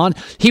Draymond.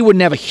 He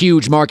wouldn't have a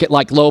huge market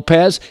like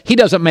Lopez. He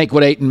doesn't make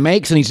what Ayton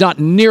makes, and he's not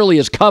nearly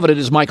as coveted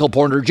as Michael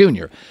Porter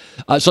Jr.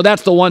 So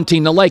that's the 1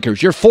 team, the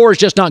Lakers. Your 4 is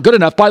just not good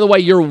enough. By the way,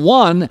 your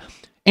 1,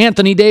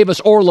 Anthony Davis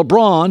or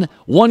LeBron,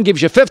 1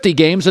 gives you 50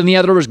 games, and the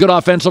other is good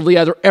offensively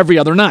every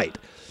other night.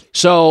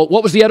 So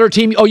what was the other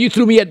team? Oh, you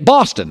threw me at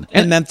Boston.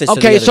 And Memphis.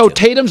 Okay, so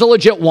Tatum's a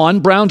legit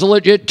 1. Brown's a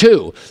legit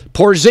 2.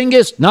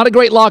 Porzingis, not a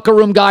great locker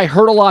room guy.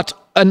 Hurt a lot.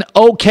 An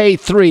okay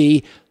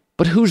 3.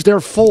 But who's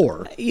their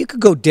 4? You could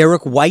go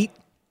Derek White.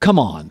 Come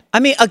on. I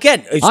mean,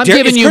 again, is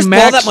Chris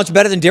Paul that much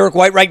better than Derek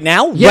White right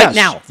now? Yes. Right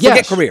now.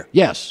 Forget career.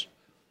 Yes.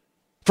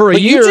 For a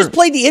year. You just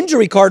played the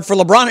injury card for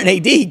LeBron and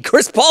AD.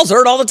 Chris Paul's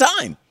hurt all the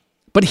time.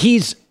 But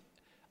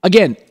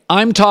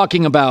I'm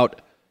talking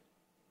about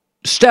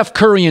Steph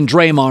Curry and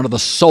Draymond are the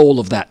soul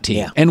of that team.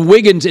 Yeah. And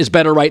Wiggins is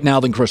better right now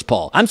than Chris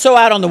Paul. I'm so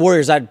out on the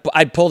Warriors,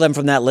 I'd pull them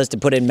from that list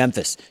and put in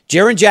Memphis.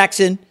 Jaren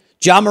Jackson,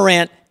 Ja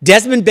Morant,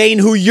 Desmond Bane,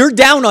 who you're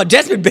down on.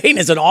 Desmond Bane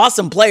is an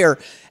awesome player.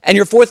 And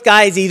your 4th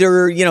guy is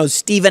either,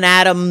 Steven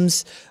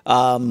Adams,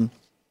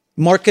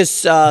 Marcus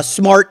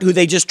Smart, who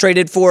they just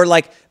traded for.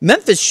 Like,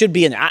 Memphis should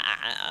be in there.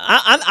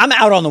 I'm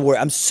out on the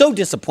Warriors. I'm so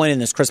disappointed in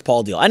this Chris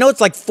Paul deal. I know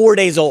it's like 4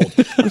 days old.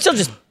 I'm still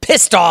just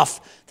pissed off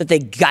that they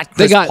got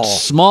Chris Paul. They got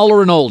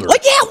smaller and older.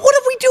 Like, yeah, what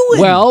are we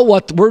doing? Well,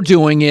 what we're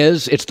doing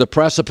is it's the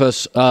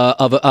precipice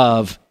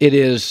of it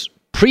is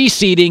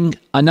preceding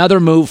another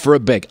move for a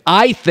big.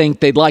 I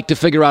think they'd like to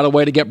figure out a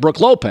way to get Brook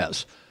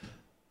Lopez.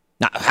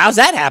 Now, how's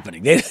that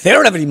happening? They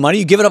don't have any money.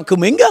 You giving up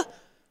Kuminga?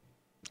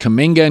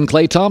 Kuminga and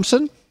Klay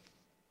Thompson?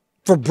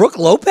 For Brook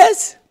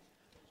Lopez?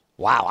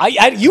 Wow.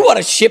 You want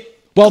to ship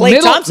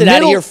Klay Thompson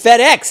out of here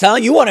FedEx, huh?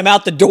 You want him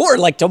out the door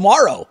like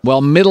tomorrow.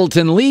 Well,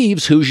 Middleton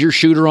leaves. Who's your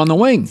shooter on the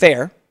wing?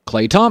 Fair.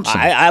 Klay Thompson.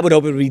 I would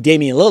hope it would be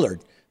Damian Lillard.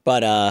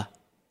 But,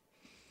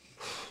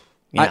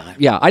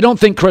 I don't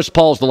think Chris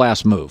Paul's the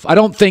last move. I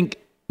don't think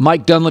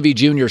Mike Dunleavy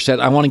Jr.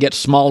 said, I want to get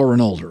smaller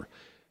and older.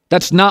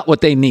 That's not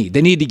what they need.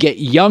 They need to get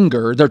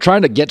younger. They're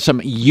trying to get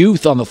some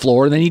youth on the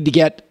floor, and they need to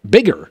get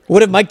bigger.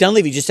 What if Mike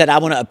Dunleavy just said, I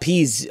want to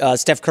appease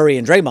Steph Curry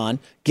and Draymond,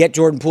 get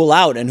Jordan Poole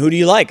out, and who do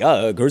you like?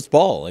 Chris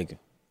Paul. Like,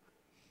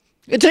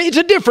 It's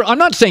a different. I'm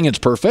not saying it's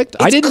perfect.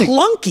 It's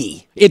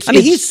clunky.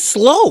 He's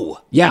slow.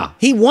 Yeah.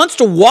 He wants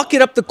to walk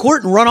it up the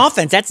court and run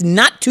offense. That's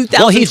not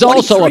 2023. Well, he's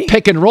also a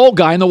pick and roll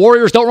guy, and the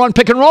Warriors don't run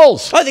pick and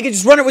rolls. Oh, they can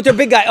just run it with their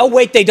big guy. Oh,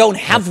 wait, they don't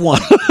have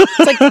one.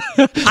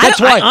 It's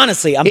like,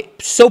 honestly, I'm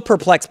so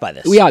perplexed by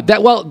this.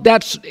 Yeah,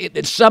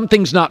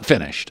 something's not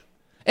finished.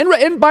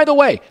 And by the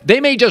way, they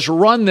may just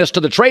run this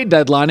to the trade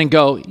deadline and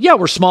go, yeah,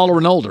 we're smaller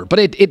and older. But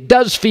it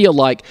does feel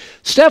like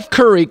Steph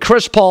Curry,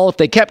 Chris Paul, if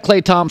they kept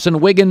Klay Thompson,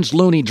 Wiggins,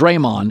 Looney,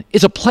 Draymond,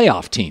 is a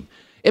playoff team.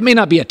 It may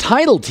not be a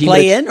title team.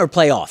 Play in or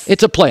play off?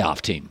 It's a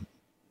playoff team.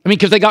 I mean,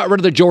 because they got rid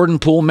of the Jordan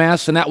Poole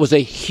mess, and that was a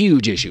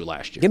huge issue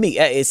last year. Give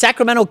me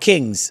Sacramento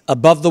Kings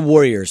above the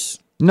Warriors.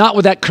 Not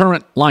with that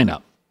current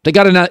lineup. They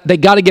got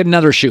to get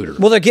another shooter.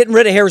 Well, they're getting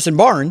rid of Harrison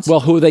Barnes.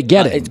 Well, who are they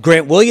getting?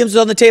 Grant Williams is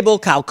on the table.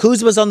 Kyle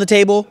Kuzma's on the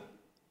table.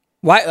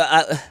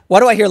 Why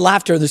do I hear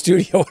laughter in the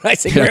studio when I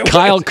say Grant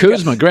Kyle Williams?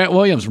 Kuzma, Grant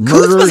Williams,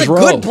 murderer's row.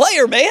 Kuzma's a good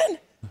player, man.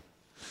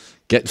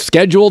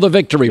 Schedule the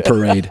victory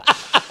parade.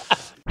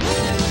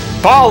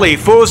 Paulie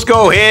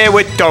Fusco here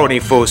with Tony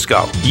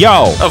Fusco.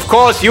 Yo. Of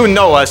course, you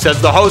know us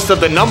as the host of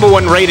the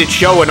 #1 rated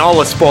show in all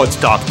of sports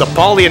talk, the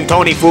Paulie and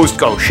Tony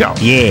Fusco Show.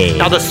 Yeah.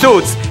 Now, the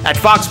suits at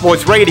Fox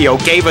Sports Radio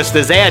gave us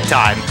this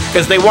airtime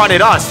because they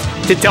wanted us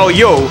to tell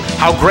you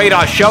how great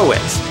our show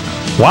is.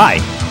 Why?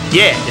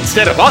 Yeah,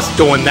 instead of us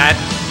doing that,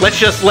 let's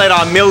just let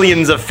our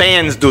millions of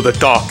fans do the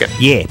talking.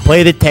 Yeah,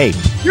 play the tape.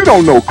 You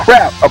don't know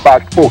crap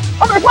about sports.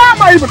 I mean, why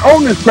am I even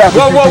on this crap?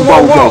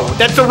 Whoa.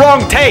 That's the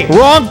wrong tape.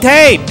 Wrong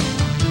tape.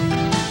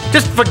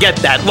 Just forget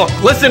that. Look,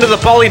 listen to the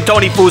Paulie and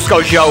Tony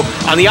Fusco Show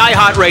on the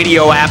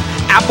iHeartRadio app,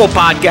 Apple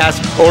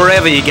Podcasts, or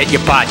wherever you get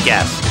your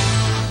podcasts.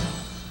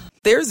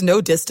 There's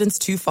no distance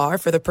too far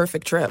for the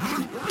perfect trip.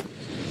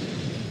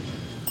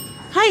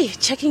 Hi,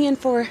 checking in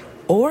for...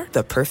 Or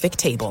the perfect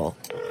table.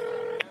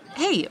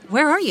 Hey,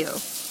 where are you?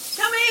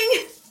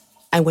 Coming!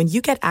 And when you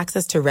get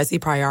access to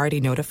Resi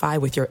Priority Notify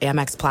with your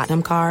Amex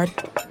Platinum card...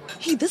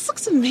 Hey, this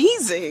looks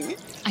amazing.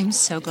 I'm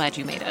so glad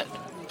you made it.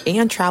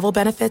 And travel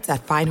benefits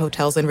at fine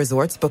hotels and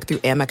resorts booked through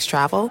Amex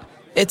Travel,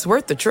 it's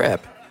worth the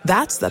trip.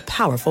 That's the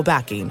powerful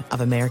backing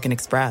of American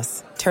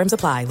Express. Terms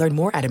apply. Learn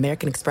more at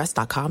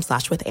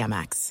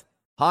americanexpress.com/withAmex.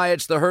 Hi,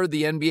 it's The Herd.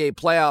 The NBA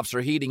playoffs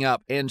are heating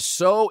up, and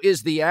so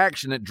is the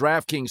action at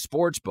DraftKings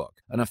Sportsbook,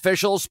 an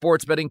official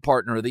sports betting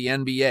partner of the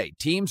NBA.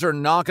 Teams are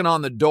knocking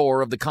on the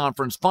door of the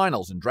conference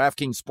finals, and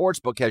DraftKings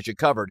Sportsbook has you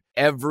covered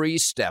every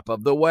step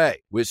of the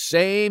way with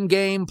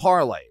same-game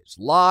parlays,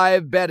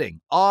 live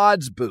betting,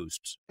 odds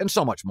boosts, and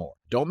so much more.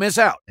 Don't miss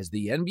out. As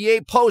the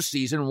NBA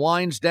postseason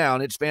winds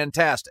down, it's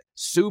fantastic.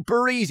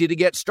 Super easy to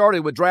get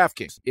started with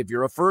DraftKings. If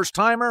you're a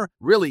first-timer,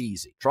 really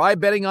easy. Try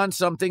betting on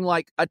something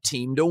like a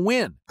team to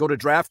win. Go to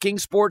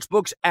DraftKings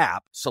Sportsbook's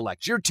app,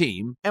 select your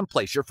team, and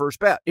place your first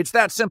bet. It's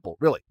that simple,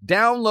 really.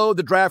 Download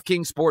the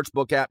DraftKings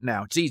Sportsbook app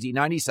now. It's easy,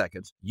 90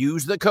 seconds.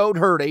 Use the code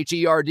HERD,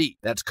 H-E-R-D.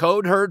 That's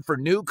code HERD for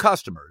new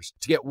customers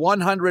to get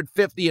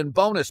 $150 in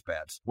bonus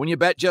bets when you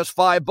bet just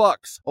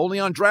 $5. Only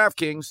on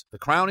DraftKings. The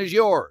crown is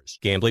yours.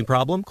 Gambling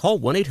problem?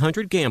 Call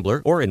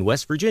 1-800-GAMBLER, or in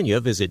West Virginia,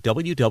 visit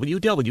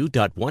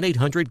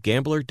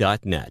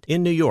www.1800gambler.net.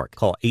 In New York,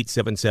 call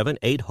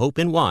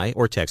 877-8-HOPE-NY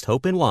or text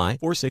HOPE-NY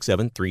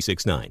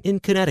 467-369. In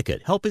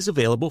Connecticut, help is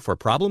available for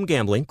problem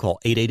gambling. Call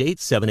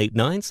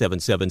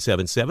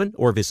 888-789-7777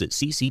 or visit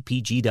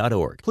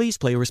ccpg.org. Please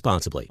play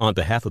responsibly. On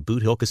behalf of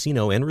Boot Hill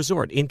Casino and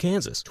Resort in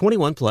Kansas,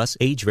 21 plus,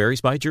 age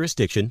varies by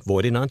jurisdiction,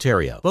 void in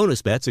Ontario.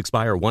 Bonus bets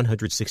expire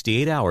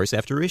 168 hours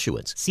after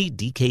issuance. See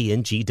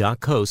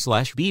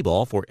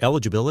dkng.co/bball for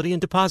eligibility and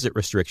deposit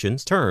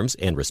restrictions, terms,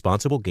 and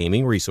responsible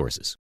gaming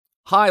resources.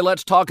 Hi,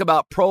 let's talk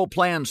about Pro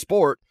Plan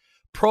Sport.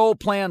 Pro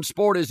Plan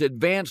Sport is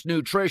advanced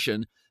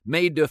nutrition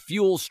made to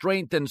fuel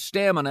strength and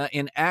stamina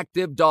in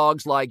active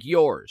dogs like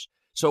yours.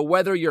 So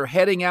whether you're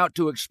heading out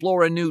to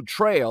explore a new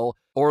trail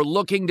or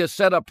looking to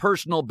set a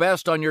personal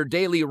best on your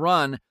daily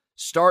run,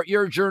 start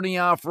your journey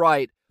off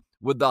right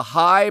with the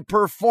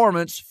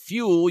high-performance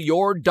fuel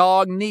your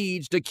dog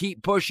needs to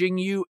keep pushing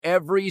you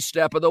every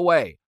step of the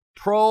way.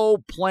 Pro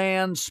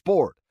Plan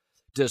Sport.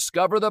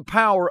 Discover the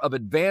power of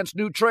advanced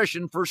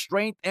nutrition for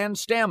strength and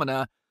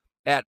stamina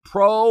at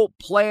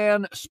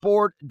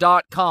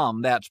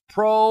ProPlansport.com. That's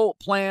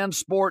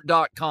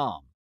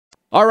ProPlansport.com.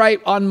 All right,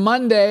 on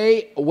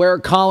Monday, where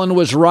Colin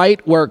was right,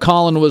 where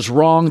Colin was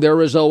wrong,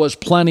 there is always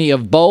plenty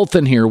of both,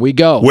 and here we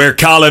go. Where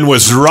Colin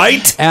was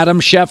right? Adam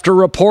Schefter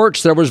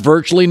reports there was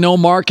virtually no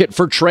market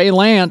for Trey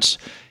Lance.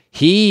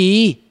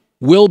 He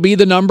will be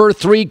the number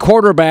 3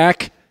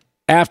 quarterback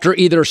after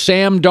either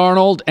Sam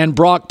Darnold and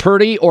Brock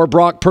Purdy or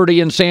Brock Purdy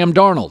and Sam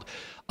Darnold.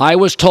 I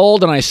was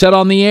told, and I said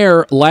on the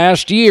air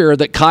last year,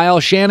 that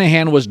Kyle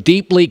Shanahan was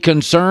deeply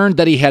concerned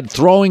that he had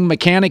throwing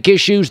mechanic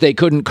issues they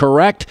couldn't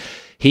correct.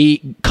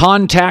 He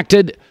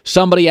contacted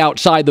somebody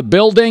outside the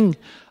building.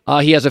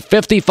 He has a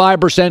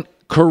 55%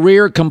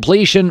 career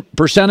completion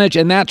percentage,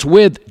 and that's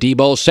with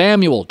Deebo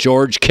Samuel,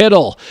 George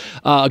Kittle,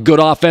 a good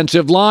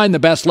offensive line, the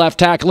best left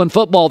tackle in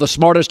football, the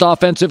smartest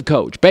offensive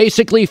coach.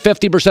 Basically,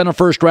 50% of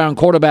first-round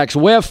quarterbacks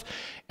whiff,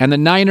 and the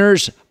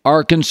Niners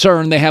are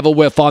concerned they have a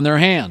whiff on their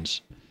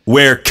hands.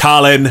 Where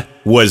Colin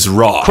was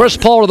wrong. Chris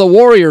Paul of the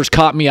Warriors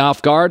caught me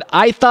off guard.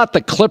 I thought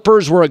the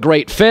Clippers were a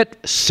great fit.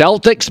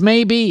 Celtics,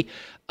 maybe.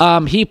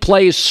 He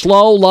plays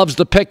slow, loves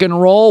the pick and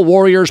roll.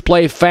 Warriors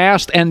play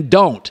fast and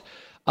don't.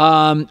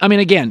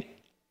 Again,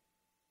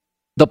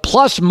 the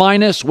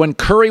plus-minus when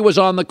Curry was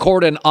on the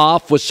court and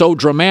off was so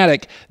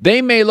dramatic.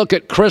 They may look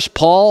at Chris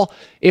Paul,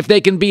 if they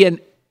can be a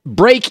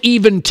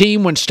break-even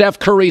team when Steph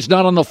Curry's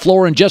not on the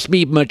floor and just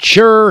be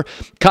mature,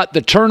 cut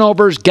the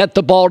turnovers, get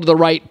the ball to the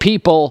right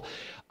people.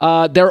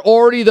 They're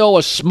already, though,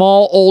 a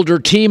small, older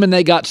team, and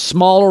they got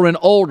smaller and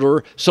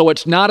older, so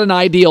it's not an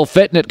ideal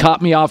fit, and it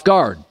caught me off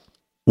guard.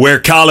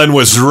 Where Colin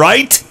was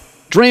right?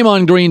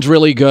 Draymond Green's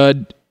really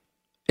good.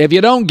 If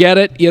you don't get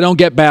it, you don't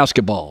get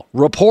basketball.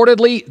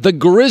 Reportedly, the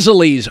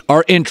Grizzlies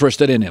are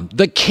interested in him.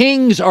 The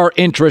Kings are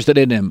interested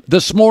in him.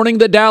 This morning,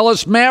 the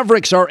Dallas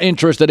Mavericks are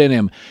interested in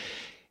him.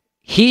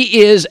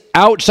 He is,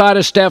 outside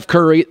of Steph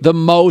Curry, the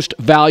most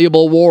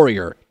valuable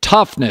Warrior.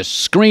 toughness,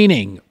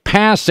 screening,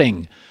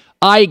 passing,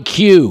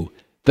 IQ.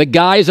 The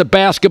guy's a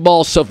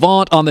basketball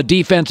savant on the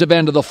defensive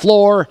end of the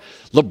floor.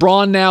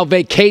 LeBron now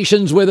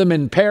vacations with him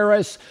in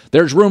Paris.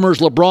 There's rumors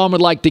LeBron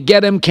would like to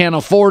get him, can't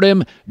afford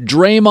him.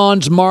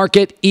 Draymond's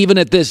market, even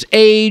at this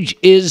age,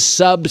 is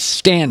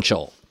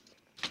substantial.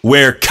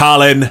 Where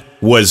Colin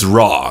was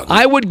wrong.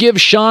 I would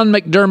give Sean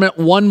McDermott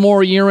one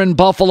more year in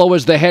Buffalo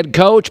as the head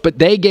coach, but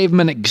they gave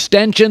him an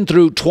extension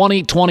through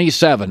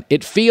 2027.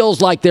 It feels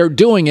like they're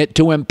doing it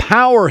to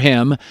empower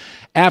him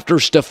after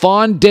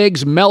Stephon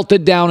Diggs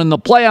melted down in the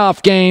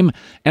playoff game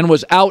and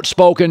was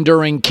outspoken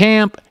during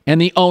camp, and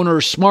the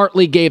owner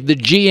smartly gave the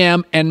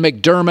GM and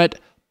McDermott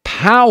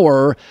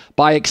power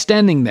by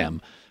extending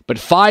them. But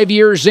 5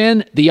 years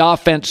in, the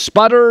offense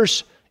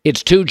sputters.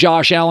 It's too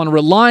Josh Allen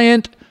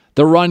reliant.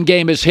 The run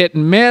game is hit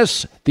and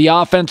miss. The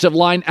offensive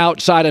line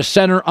outside of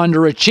center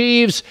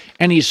underachieves,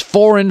 and he's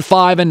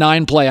 4-5 in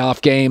 9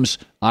 playoff games.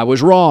 I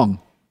was wrong.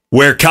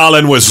 Where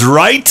Colin was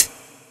right?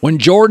 When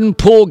Jordan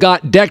Poole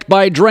got decked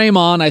by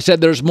Draymond, I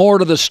said there's more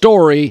to the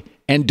story,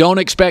 and don't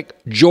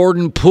expect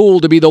Jordan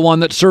Poole to be the one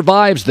that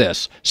survives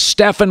this.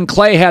 Steph and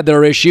Clay had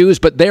their issues,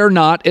 but they're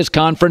not as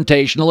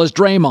confrontational as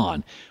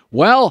Draymond.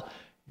 Well,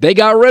 they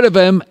got rid of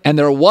him, and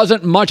there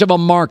wasn't much of a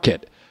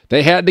market.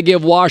 They had to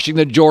give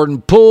Washington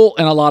Jordan Poole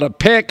and a lot of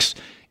picks.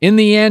 In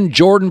the end,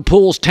 Jordan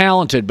Poole's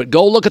talented, but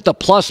go look at the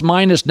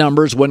plus-minus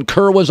numbers when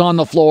Kerr was on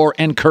the floor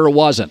and Kerr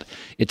wasn't.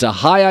 It's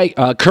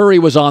a Curry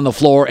was on the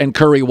floor and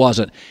Curry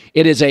wasn't.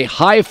 It is a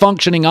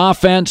high-functioning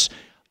offense.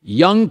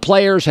 Young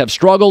players have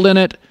struggled in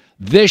it.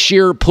 This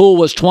year, Poole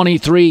was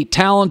 23,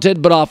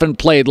 talented, but often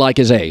played like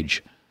his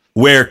age.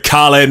 Where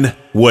Colin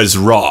was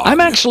wrong. I'm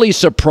actually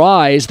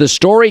surprised the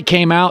story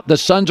came out the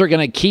Suns are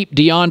going to keep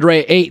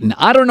DeAndre Ayton.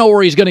 I don't know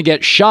where he's going to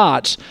get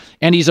shots,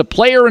 and he's a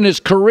player in his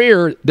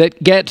career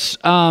that gets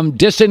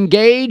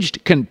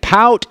disengaged, can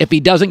pout if he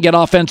doesn't get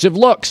offensive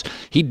looks.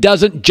 He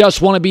doesn't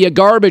just want to be a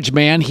garbage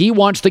man. He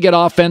wants to get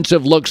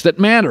offensive looks that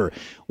matter.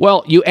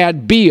 Well, you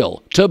add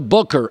Beal to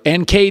Booker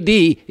and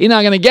KD, you're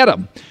not going to get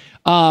them.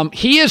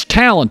 He is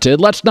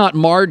talented. Let's not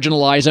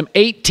marginalize him.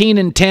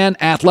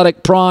 18-10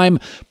 athletic prime,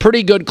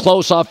 pretty good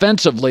close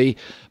offensively.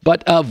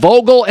 But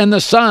Vogel and the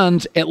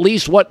Suns, at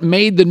least what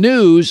made the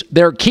news,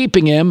 they're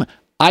keeping him.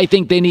 I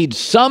think they need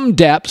some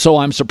depth, so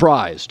I'm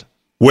surprised.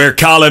 Where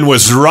Colin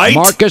was right.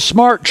 Marcus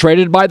Smart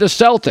traded by the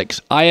Celtics.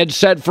 I had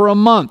said for a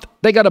month,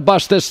 they got to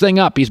bust this thing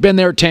up. He's been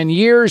there 10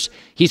 years.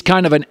 He's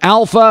kind of an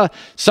alpha.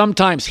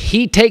 Sometimes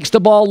he takes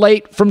the ball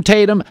late from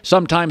Tatum.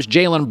 Sometimes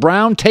Jaylen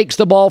Brown takes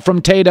the ball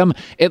from Tatum.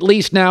 At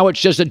least now it's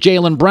just a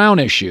Jaylen Brown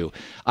issue.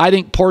 I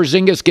think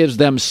Porzingis gives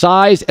them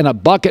size and a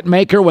bucket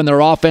maker when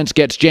their offense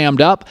gets jammed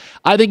up.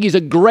 I think he's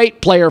a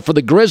great player for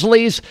the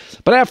Grizzlies.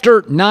 But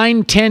after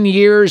 9-10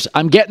 years,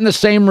 I'm getting the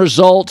same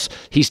results.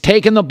 He's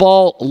taken the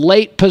ball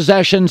late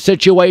possession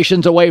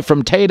situations away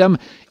from Tatum.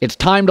 It's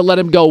time to let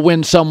him go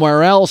win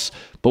somewhere else.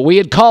 But we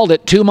had called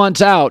it 2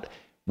 months out.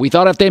 We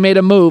thought if they made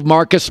a move,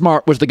 Marcus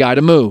Smart was the guy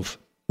to move.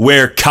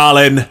 Where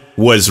Colin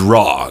was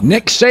wrong.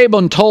 Nick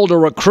Saban told a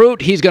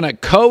recruit he's going to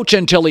coach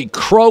until he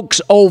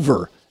croaks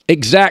over.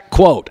 Exact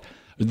quote.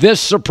 This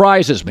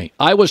surprises me.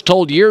 I was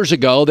told years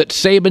ago that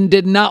Saban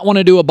did not want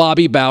to do a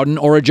Bobby Bowden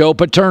or a Joe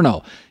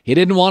Paterno. He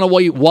didn't want to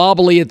wait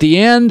wobbly at the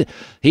end.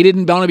 He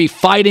didn't want to be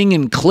fighting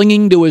and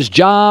clinging to his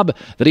job,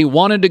 that he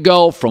wanted to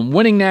go from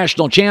winning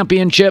national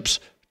championships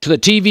to the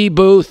TV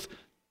booth,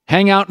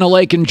 hang out in a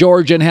lake in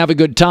Georgia and have a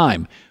good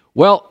time.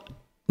 Well,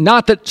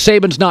 not that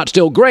Saban's not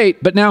still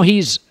great, but now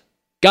he's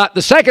got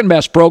the second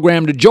best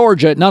program to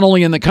Georgia, not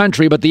only in the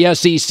country, but the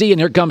SEC, and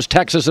here comes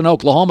Texas and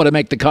Oklahoma to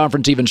make the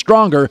conference even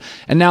stronger.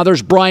 And now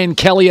there's Brian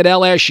Kelly at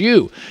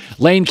LSU,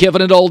 Lane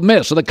Kiffin at Ole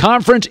Miss. So the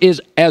conference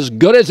is as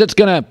good as it's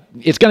gonna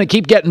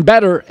keep getting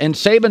better. And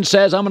Saban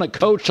says, I'm going to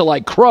coach till I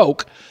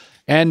croak.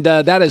 And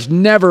that has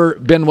never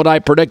been what I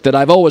predicted.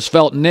 I've always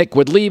felt Nick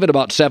would leave at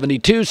about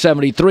 72,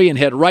 73 and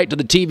head right to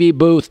the TV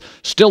booth.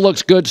 Still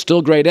looks good,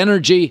 still great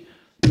energy.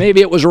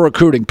 Maybe it was a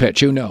recruiting pitch.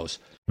 Who knows?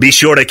 Be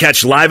sure to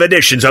catch live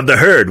editions of The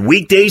Herd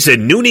weekdays at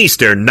noon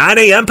Eastern, 9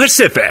 a.m.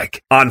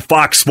 Pacific on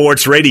Fox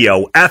Sports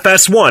Radio,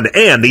 FS1,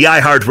 and the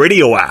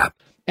iHeartRadio app.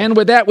 And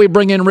with that, we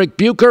bring in Rick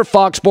Bucher,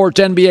 Fox Sports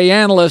NBA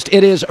analyst.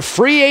 It is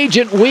free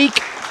agent week,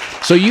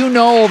 so you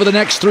know over the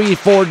next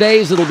 3-4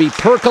 days it'll be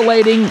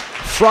percolating.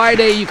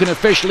 Friday, you can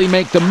officially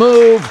make the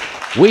move.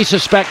 We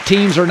suspect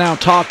teams are now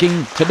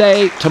talking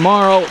today,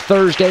 tomorrow,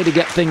 Thursday to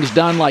get things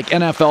done like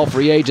NFL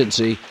free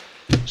agency.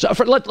 So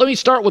let me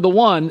start with the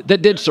one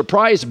that did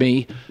surprise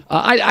me.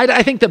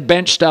 I think the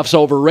bench stuff's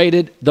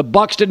overrated. The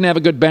Bucks didn't have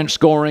a good bench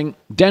scoring.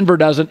 Denver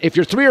doesn't. If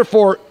your 3 or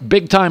 4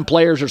 big-time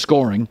players are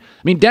scoring,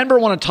 I mean, Denver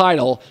won a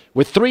title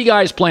with 3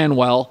 guys playing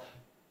well,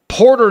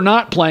 Porter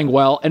not playing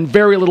well, and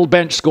very little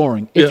bench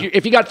scoring.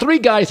 If you got 3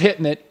 guys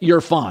hitting it,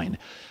 you're fine.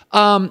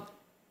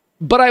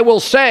 But I will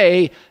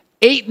say,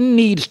 Ayton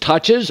needs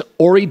touches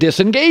or he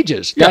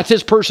disengages. That's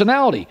his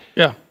personality.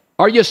 Yeah.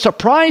 Are you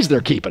surprised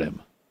they're keeping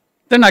him?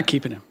 They're not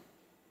keeping him.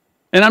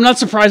 And I'm not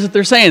surprised that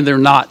they're saying they're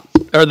not,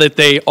 or that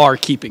they are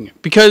keeping him,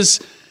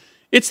 because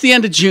it's the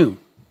end of June.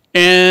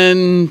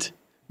 And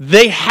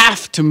they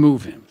have to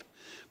move him.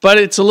 But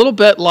it's a little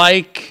bit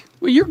like,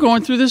 well, you're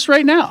going through this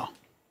right now.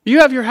 You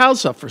have your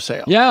house up for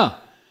sale. Yeah.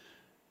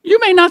 You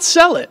may not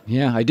sell it.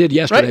 Yeah, I did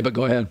yesterday, right? But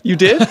go ahead. You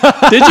did?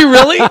 Did you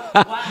really?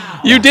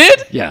 Wow. You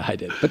did? Yeah, I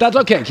did. But that's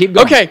okay. Keep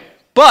going. Okay.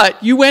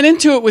 But you went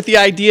into it with the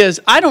ideas,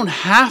 I don't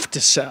have to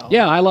sell.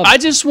 Yeah, I love it. I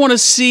just want to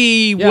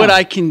see what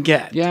I can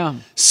get. Yeah.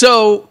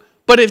 So,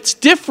 but it's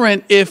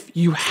different if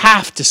you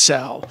have to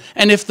sell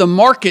and if the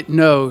market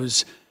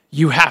knows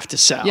you have to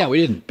sell. Yeah,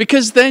 we didn't.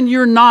 Because then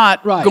you're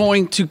not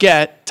going to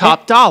get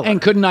top dollar. And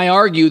couldn't I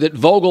argue that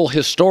Vogel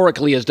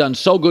historically has done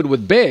so good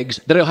with bigs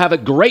that he'll have a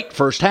great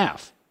first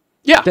half?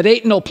 Yeah. That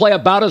Ayton will play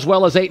about as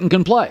well as Ayton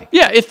can play.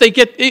 Yeah,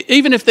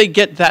 even if they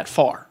get that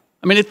far.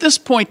 I mean, at this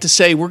point to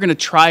say we're going to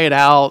try it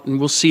out and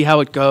we'll see how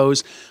it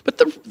goes.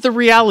 But the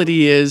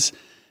reality is,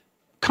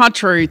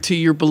 contrary to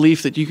your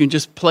belief that you can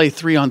just play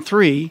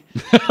 3-on-3,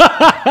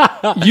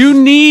 you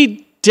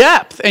need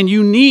depth, and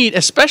you need,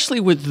 especially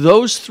with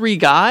those three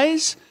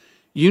guys,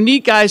 you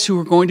need guys who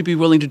are going to be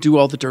willing to do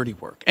all the dirty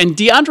work. And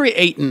DeAndre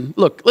Ayton,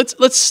 look,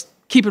 let's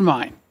keep in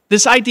mind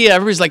this idea.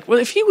 Everybody's like, well,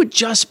 if he would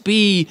just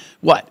be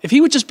what? If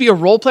he would just be a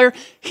role player,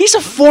 he's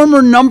a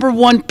former number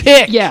 1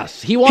 pick.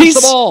 Yes, he wants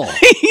the ball.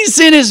 He's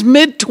in his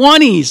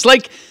mid-20s.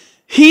 Like,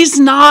 he's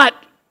not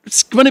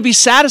going to be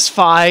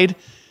satisfied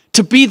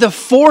to be the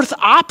 4th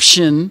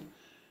option,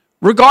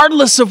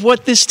 regardless of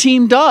what this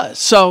team does.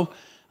 So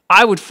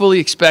I would fully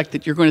expect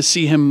that you're going to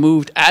see him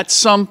moved at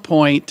some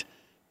point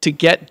to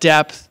get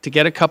depth, to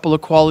get a couple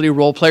of quality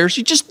role players.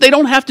 They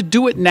don't have to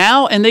do it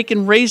now, and they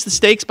can raise the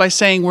stakes by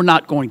saying we're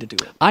not going to do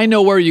it. I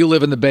know where you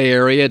live in the Bay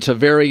Area. It's a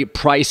very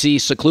pricey,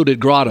 secluded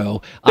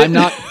grotto. I'm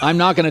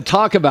not going to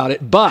talk about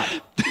it, but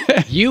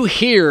you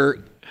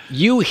hear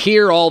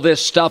all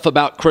this stuff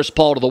about Chris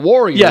Paul to the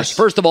Warriors. Yes.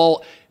 First of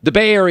all, the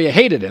Bay Area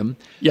hated him.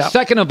 Yeah.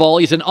 Second of all,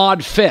 he's an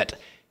odd fit.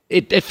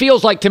 It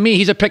feels like to me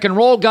he's a pick and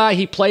roll guy.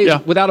 He plays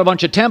without a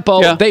bunch of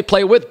tempo. Yeah. They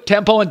play with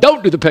tempo and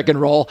don't do the pick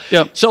and roll.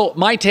 Yeah. So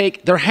my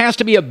take, there has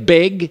to be a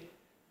big,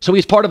 so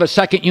he's part of a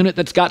second unit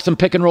that's got some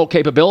pick and roll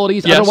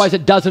capabilities. Yes. Otherwise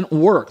it doesn't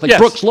work. Like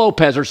Yes. Brooks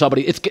Lopez or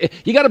somebody.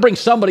 You got to bring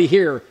somebody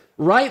here,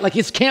 right? Like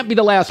it can't be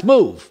the last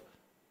move.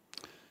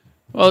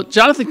 Well,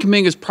 Jonathan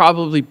Kuminga is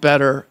probably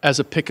better as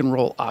a pick and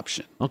roll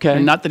option. Okay.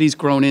 And not that he's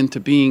grown into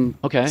being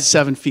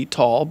 7 feet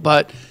tall,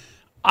 but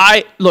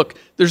look,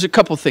 there's a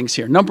couple things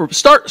here.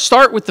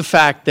 Start with the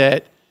fact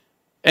that,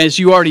 as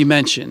you already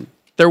mentioned,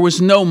 there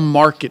was no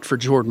market for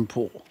Jordan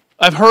Poole.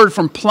 I've heard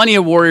from plenty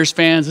of Warriors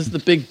fans, this is the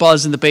big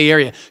buzz in the Bay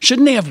Area.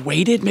 Shouldn't they have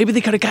waited? Maybe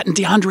they could have gotten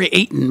DeAndre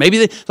Ayton.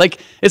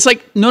 It's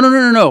like,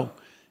 no.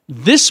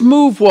 This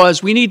move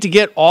was, we need to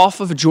get off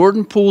of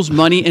Jordan Poole's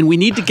money and we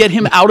need to get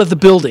him out of the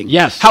building.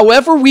 Yes.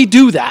 However we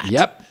do that.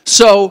 Yep.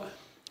 So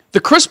the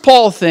Chris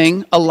Paul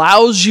thing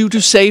allows you to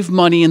save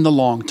money in the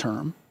long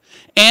term.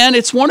 And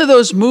it's one of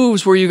those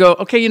moves where you go,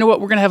 okay, you know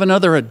what? We're going to have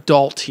another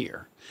adult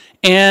here.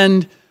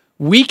 And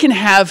we can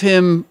have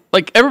him,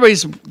 like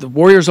the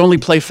Warriors only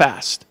play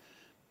fast.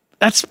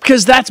 That's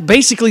because that's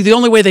basically the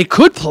only way they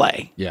could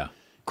play. Yeah.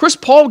 Chris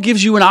Paul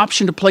gives you an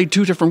option to play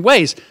 2 different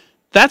ways.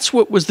 That's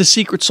what was the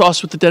secret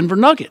sauce with the Denver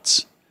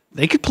Nuggets.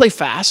 They could play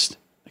fast.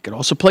 They could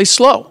also play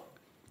slow.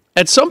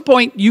 At some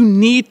point, you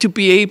need to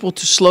be able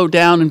to slow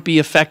down and be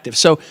effective.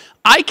 So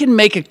I can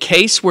make a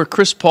case where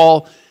Chris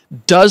Paul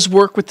does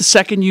work with the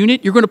second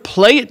unit. You're going to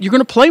play it. You're going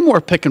to play more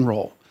pick and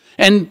roll.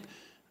 And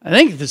I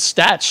think the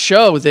stats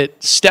show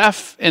that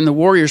Steph and the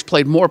Warriors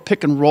played more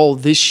pick and roll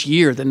this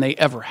year than they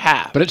ever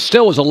have. But it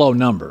still was a low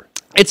number.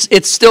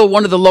 It's still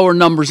one of the lower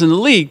numbers in the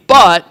league,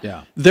 but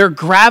they're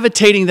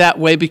gravitating that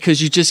way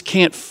because you just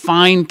can't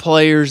find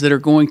players that are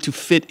going to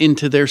fit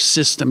into their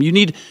system. You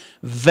need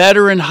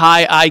veteran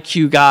high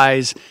IQ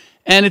guys,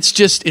 and it's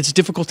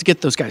difficult to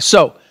get those guys.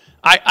 So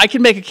I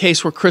can make a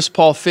case where Chris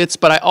Paul fits,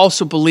 but I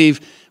also believe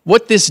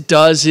what this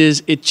does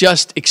is it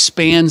just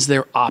expands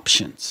their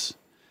options.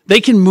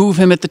 They can move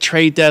him at the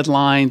trade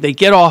deadline. They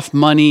get off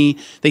money.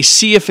 They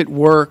see if it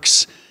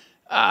works.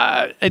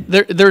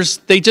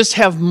 They just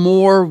have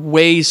more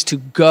ways to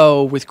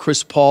go with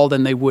Chris Paul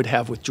than they would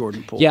have with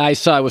Jordan Poole. Yeah,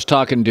 I was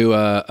talking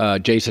to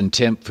Jason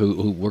Timpf,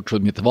 who worked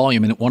with me at the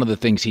Volume, and one of the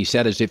things he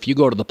said is if you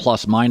go to the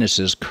plus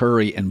minuses,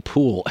 Curry and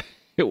Poole,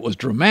 it was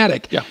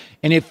dramatic. Yeah.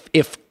 And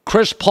if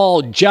Chris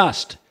Paul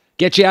just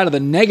gets you out of the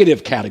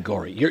negative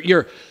category,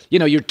 you're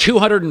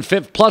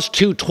 205 plus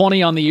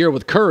 220 on the year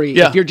with Curry.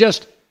 Yeah. If you're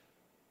just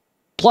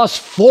plus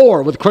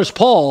 4 with Chris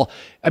Paul,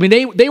 I mean,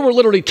 they were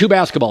literally 2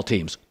 basketball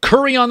teams.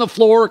 Curry on the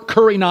floor,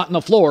 Curry not on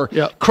the floor.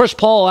 Yep. Chris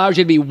Paul allows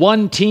you to be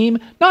one team,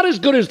 not as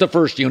good as the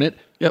first unit,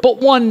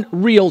 but one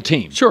real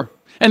team. Sure.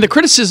 And the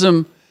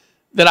criticism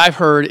that I've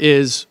heard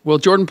is, well,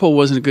 Jordan Poole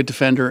wasn't a good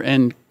defender,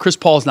 and Chris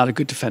Paul is not a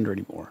good defender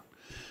anymore.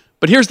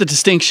 But here's the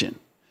distinction.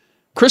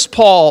 Chris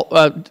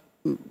Paul,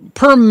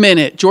 per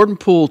minute, Jordan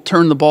Poole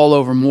turned the ball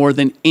over more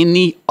than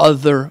any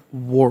other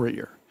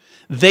Warrior.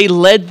 They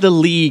led the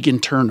league in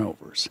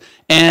turnovers.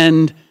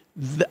 And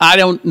I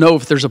don't know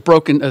if there's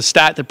a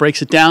stat that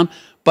breaks it down,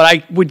 but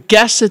I would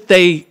guess that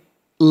they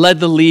led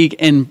the league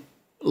in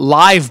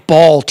live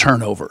ball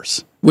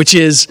turnovers, which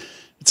is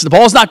It's the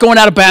ball's not going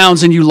out of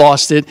bounds and you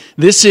lost it.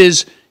 This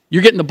is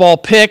you're getting the ball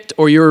picked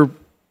or you're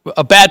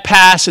a bad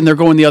pass and they're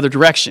going the other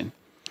direction.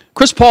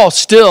 Chris Paul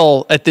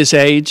still at this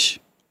age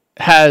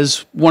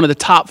has one of the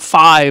top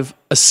 5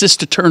 assist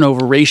to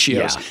turnover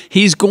ratios. Yeah.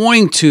 He's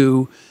going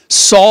to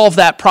solve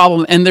that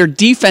problem, and their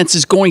defense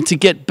is going to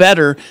get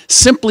better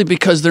simply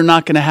because they're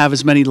not going to have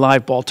as many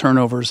live ball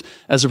turnovers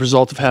as a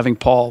result of having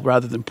Paul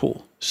rather than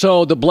Poole.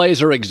 So the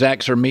Blazer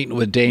execs are meeting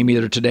with Dame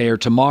either today or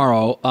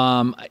tomorrow.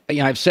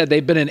 I've said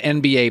they've been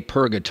in NBA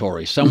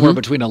purgatory, somewhere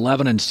between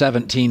 11 and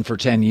 17 for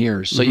 10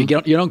 years. So you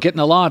don't get in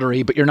the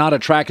lottery, but you're not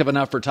attractive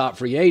enough for top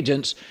free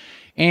agents.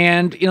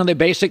 And, they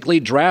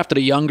basically drafted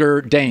a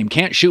younger Dame.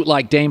 Can't shoot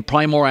like Dame,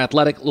 probably more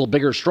athletic, a little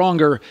bigger,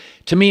 stronger.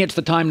 To me, it's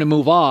the time to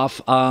move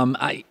off.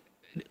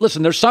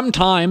 Listen, there's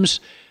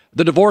sometimes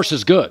the divorce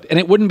is good, and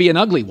it wouldn't be an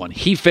ugly one.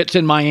 He fits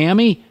in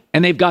Miami,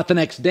 and they've got the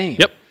next Dame.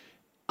 Yep.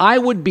 I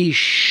would be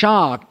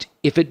shocked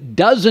if it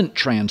doesn't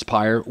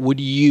transpire. Would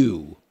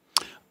you?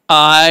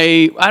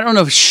 I don't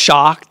know if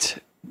shocked.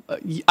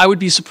 I would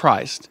be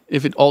surprised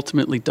if it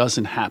ultimately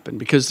doesn't happen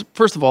because,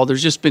 first of all,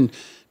 there's just been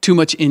too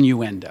much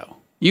innuendo.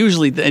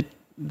 Usually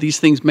these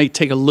things may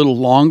take a little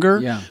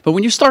longer, but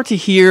when you start to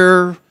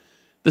hear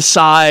the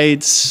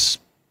sides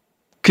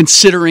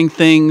considering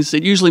things,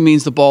 it usually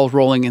means the ball's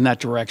rolling in that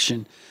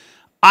direction.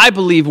 I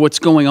believe what's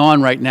going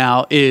on right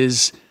now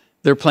is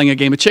they're playing a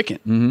game of chicken.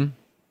 Mm-hmm.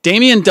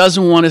 Damian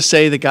doesn't want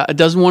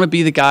to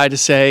be the guy to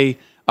say,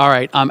 all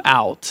right, I'm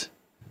out,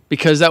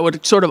 because that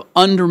would sort of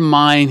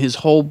undermine his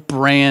whole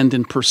brand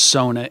and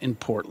persona in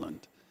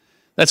Portland.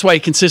 That's why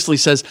he consistently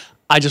says,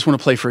 I just want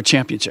to play for a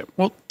championship.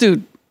 Well,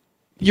 dude,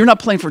 you're not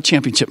playing for a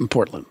championship in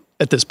Portland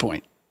at this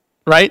point,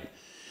 right?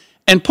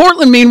 And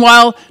Portland,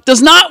 meanwhile,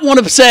 does not want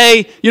to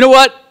say, you know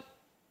what?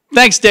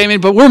 Thanks,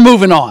 Damian, but we're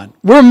moving on.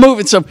 We're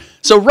moving.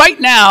 So right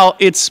now,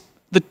 it's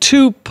the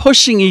two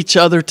pushing each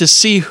other to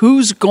see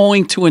who's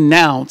going to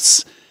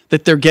announce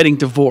that they're getting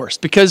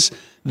divorced, because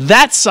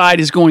that side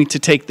is going to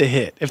take the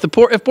hit. If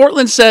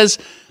Portland says,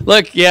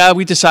 look, yeah,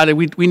 we decided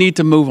we need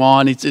to move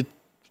on.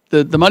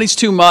 The money's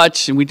too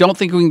much, and we don't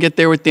think we can get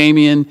there with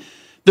Damian,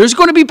 there's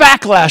going to be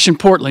backlash in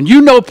Portland. You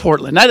know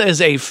Portland. That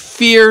is a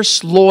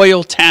fierce,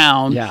 loyal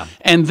town,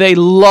 and they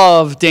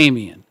love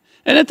Damian.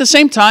 And at the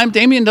same time,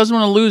 Damian doesn't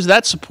want to lose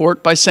that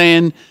support by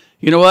saying,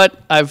 you know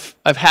what, I've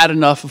had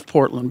enough of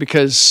Portland,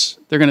 because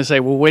they're going to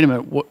say, well, wait a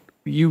minute, what,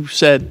 you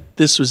said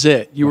this was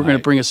it. You were going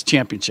to bring us a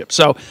championship.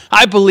 So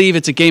I believe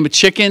it's a game of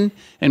chicken,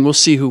 and we'll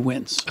see who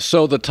wins.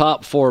 So the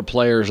top 4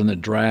 players in the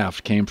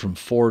draft came from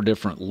 4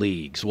 different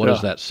leagues. What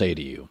does that say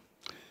to you?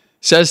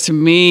 Says to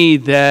me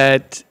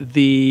that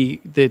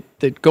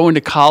that going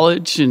to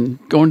college and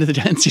going to the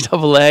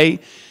NCAA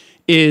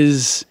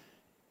is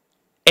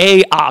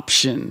a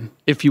option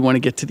if you want to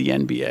get to the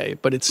NBA,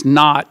 but it's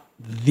not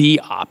the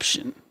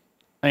option,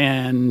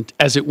 and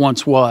as it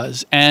once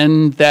was,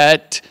 and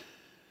that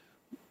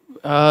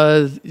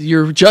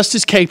you're just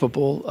as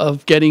capable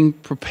of getting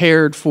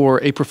prepared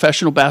for a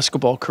professional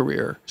basketball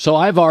career. So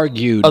I've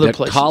argued that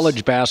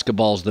college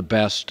basketball is the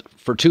best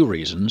for 2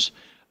 reasons.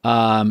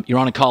 You're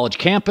on a college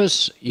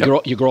campus.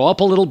 You grow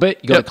up a little bit.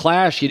 You go to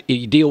class.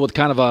 You deal with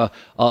kind of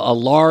a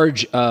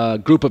large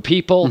group of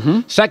people.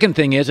 Mm-hmm. Second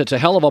thing is, it's a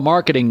hell of a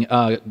marketing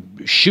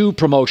shoe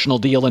promotional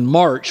deal in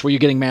March where you're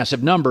getting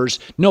massive numbers.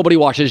 Nobody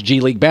watches G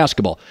League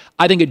basketball.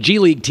 I think a G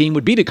League team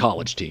would beat a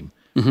college team,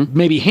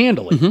 maybe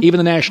handle it, even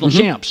the national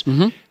champs.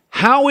 Mm-hmm.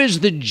 How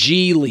is the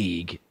G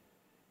League?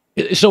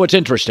 So it's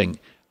interesting.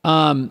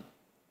 I've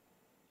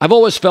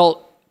always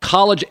felt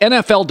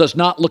NFL does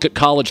not look at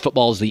college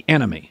football as the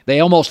enemy. They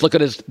almost look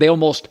at it as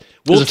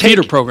we'll a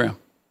feeder program.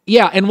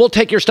 Yeah, and we'll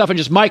take your stuff and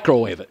just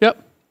microwave it. Yep.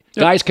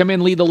 Guys come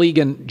in, lead the league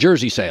in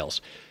jersey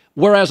sales.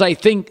 Whereas I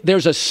think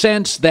there's a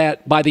sense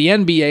that by the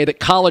NBA that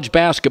college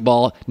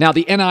basketball, now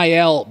the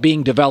NIL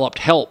being developed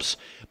helps,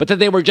 but that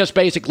they were just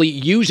basically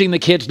using the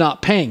kids,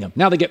 not paying them.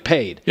 Now they get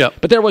paid. Yeah.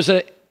 But there was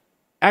an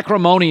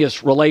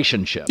acrimonious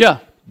relationship. Yeah.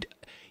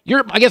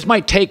 I guess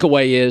my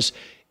takeaway is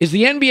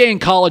the NBA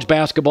and college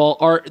basketball,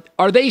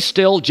 are they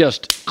still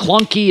just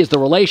clunky? Is the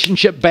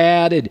relationship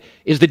bad?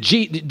 Is the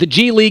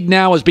G League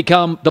now has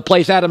become the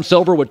place Adam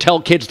Silver would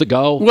tell kids to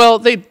go? Well,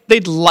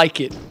 they'd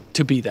like it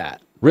to be that.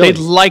 Really?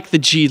 They'd like the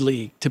G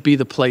League to be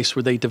the place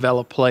where they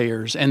develop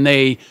players and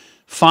they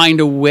find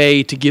a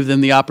way to give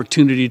them the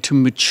opportunity to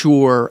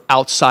mature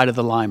outside of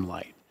the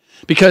limelight.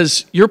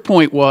 Because your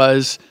point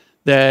was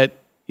that,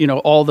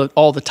 all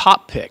the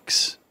top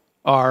picks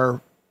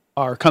are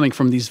coming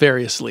from these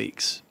various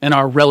leagues and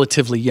are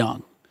relatively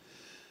young.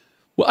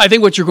 Well, I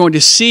think what you're going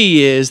to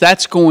see is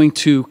that's going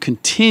to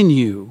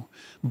continue,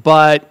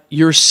 but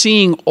you're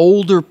seeing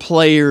older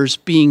players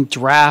being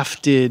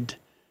drafted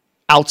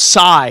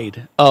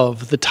outside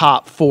of the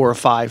top 4 or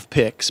 5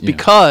 picks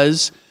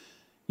because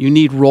you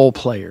need role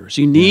players.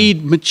 You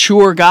need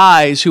mature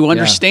guys who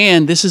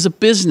understand this is a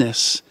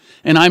business,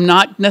 and I'm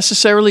not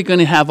necessarily going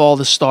to have all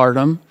the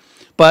stardom,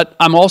 but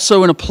I'm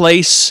also in a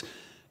place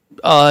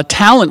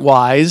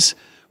talent-wise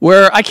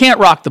where I can't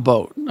rock the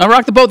boat. I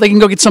rock the boat, they can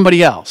go get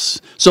somebody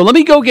else. So let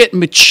me go get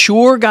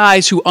mature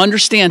guys who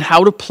understand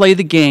how to play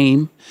the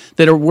game,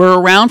 that were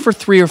around for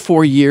 3 or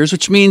 4 years,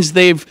 which means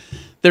they're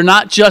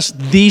not just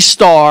the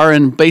star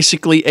and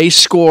basically a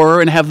scorer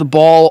and have the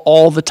ball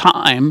all the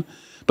time,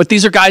 but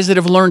these are guys that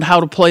have learned how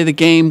to play the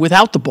game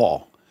without the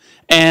ball.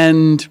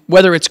 And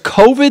whether it's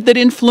COVID that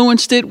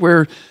influenced it,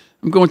 where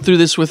I'm going through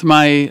this with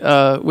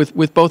my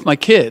with both my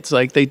kids,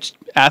 like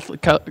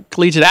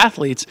collegiate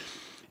athletes,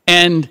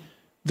 and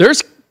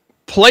there's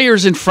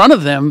players in front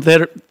of them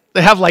that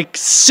they have like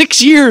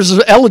 6 years of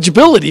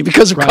eligibility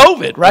because of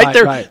COVID,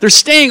 right? They're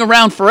staying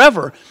around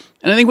forever.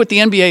 And I think what the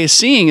NBA is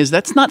seeing is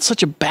that's not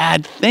such a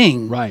bad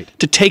thing,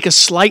 to take a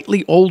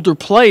slightly older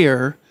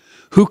player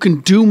who can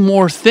do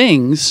more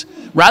things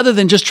rather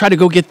than just try to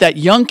go get that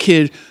young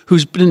kid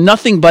who's been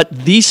nothing but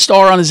the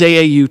star on his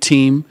AAU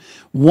team,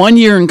 1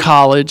 year in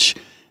college,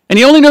 and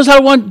he only knows how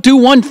to do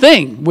one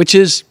thing, which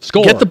is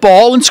get the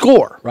ball and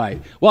score.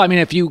 Right. Well, I mean,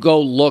 if you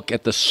go look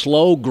at the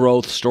slow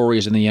growth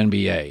stories in the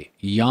NBA,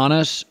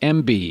 Giannis,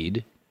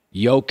 Embiid,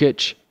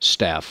 Jokic,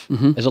 Steph,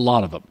 there's a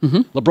lot of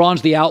them.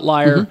 LeBron's the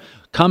outlier,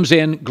 comes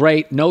in,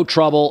 great, no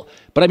trouble.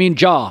 But I mean,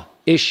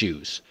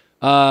 issues.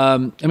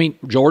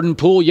 Jordan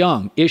Poole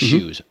Young,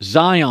 issues.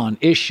 Zion,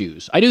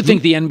 issues. I do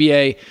think the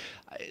NBA,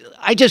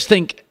 I just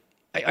think,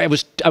 I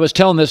was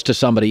telling this to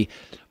somebody,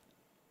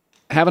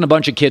 having a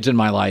bunch of kids in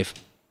my life,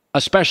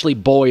 especially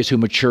boys who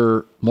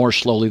mature more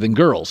slowly than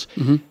girls.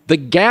 The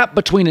gap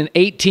between an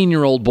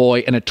 18-year-old boy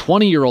and a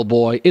 20-year-old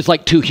boy is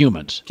like two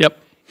humans. Yep.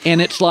 And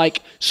it's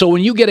like, so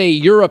when you get a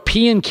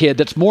European kid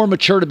that's more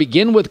mature to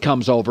begin with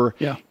comes over,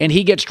 and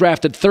he gets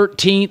drafted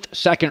 13th,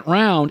 second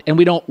round, and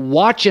we don't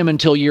watch him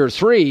until year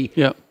 3,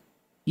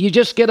 you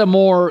just get a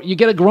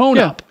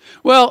grown-up.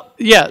 Well,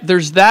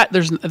 there's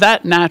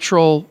that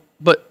natural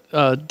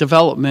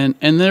development,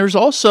 and there's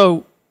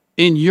also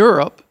in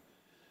Europe,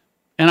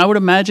 and I would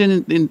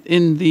imagine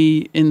in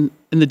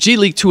the G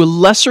League to a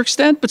lesser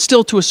extent, but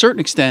still to a certain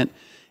extent,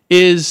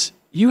 is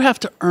you have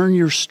to earn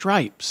your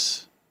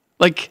stripes.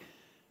 Like,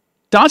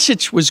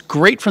 Doncic was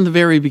great from the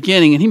very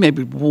beginning, and he may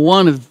be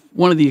one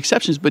of the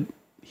exceptions, but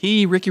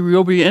Ricky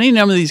Rubio, any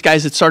number of these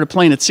guys that started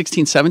playing at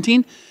 16,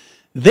 17,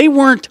 they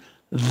weren't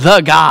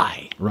the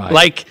guy. Right.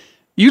 Like,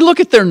 you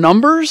look at their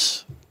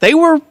numbers, they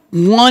were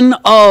one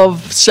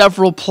of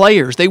several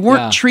players. They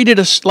weren't treated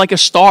like a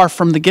star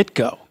from the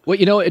get-go. Well,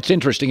 it's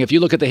interesting. If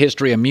you look at the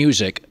history of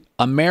music,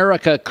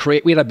 America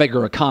we had a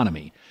bigger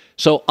economy.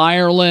 So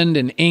Ireland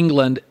and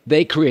England,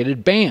 they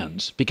created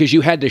bands because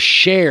you had to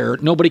share.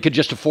 Nobody could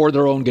just afford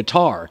their own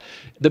guitar.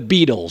 The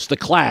Beatles, The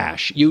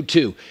Clash,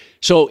 U2.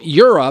 So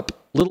Europe,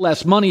 a little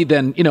less money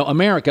than,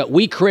 America,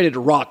 we created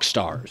rock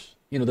stars.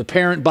 The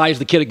parent buys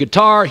the kid a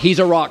guitar, he's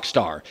a rock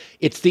star.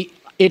 It's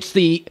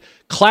the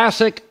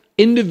classic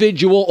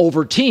individual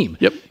over team.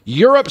 Yep.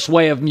 Europe's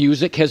way of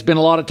music has been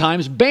a lot of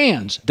times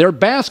bands. They're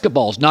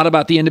basketballs, not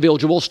about the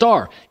individual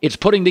star. It's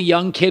putting the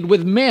young kid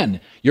with men.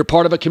 You're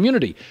part of a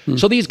community.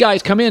 So these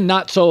guys come in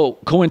not so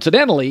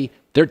coincidentally.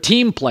 They're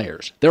team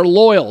players. They're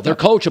loyal. They're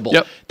coachable.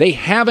 Yep. They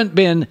haven't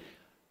been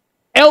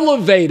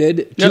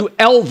elevated to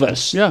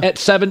Elvis at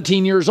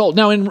 17 years old.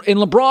 Now, in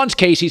LeBron's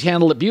case, he's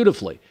handled it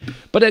beautifully.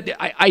 But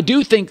I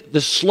do think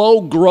the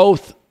slow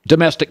growth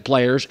domestic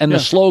players and the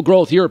slow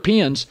growth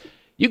Europeans,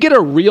 you get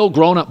a real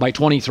grown-up by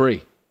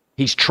 23.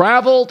 He's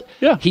traveled.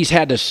 Yeah. He's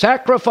had to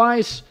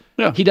sacrifice.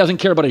 Yeah. He doesn't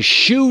care about his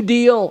shoe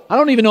deal. I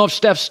don't even know if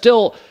Steph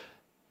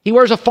he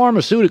wears a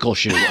pharmaceutical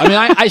shoe. I mean,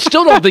 I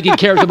still don't think he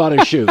cares about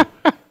his shoe.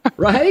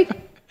 Right?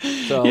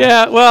 So.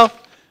 Yeah, well,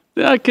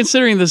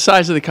 considering the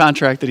size of the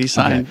contract that he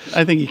signed,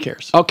 I think he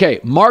cares. Okay,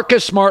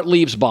 Marcus Smart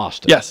leaves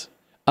Boston. Yes.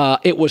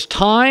 It was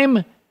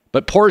time,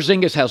 but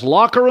Porzingis has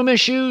locker room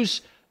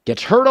issues.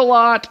 Gets hurt a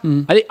lot.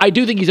 I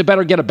do think he's a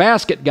better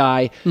get-a-basket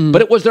guy,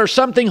 but was there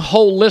something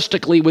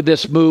holistically with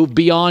this move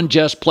beyond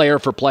just player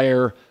for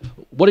player?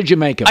 What did you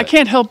make of it? I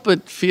can't help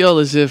but feel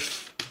as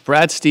if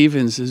Brad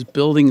Stevens is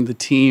building the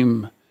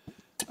team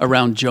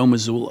around Joe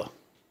Mazzulla.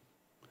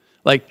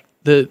 Like,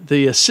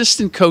 the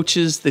assistant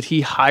coaches that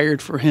he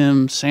hired for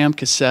him, Sam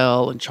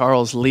Cassell and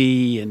Charles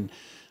Lee, and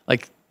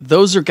like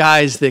those are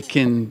guys that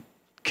can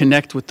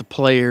connect with the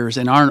players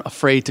and aren't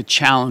afraid to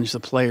challenge the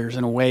players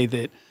in a way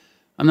that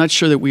I'm not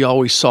sure that we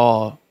always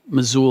saw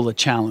Mazzulla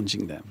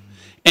challenging them.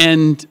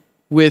 And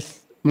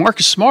with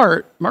Marcus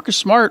Smart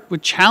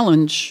would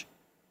challenge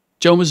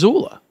Joe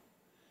Mazzulla.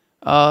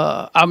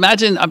 I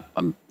imagine, I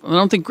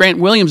don't think Grant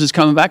Williams is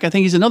coming back. I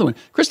think he's another one.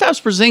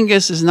 Kristaps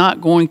Porzingis is not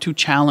going to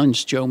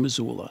challenge Joe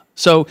Mazzulla.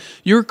 So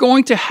you're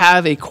going to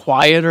have a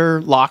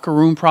quieter locker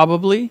room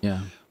probably.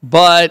 Yeah.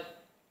 But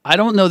I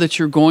don't know that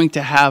you're going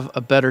to have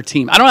a better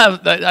team. I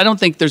don't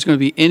think there's going to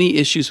be any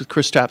issues with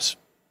Kristaps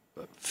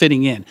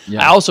fitting in.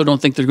 Yeah. I also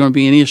don't think there's going to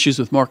be any issues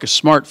with Marcus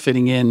Smart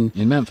fitting in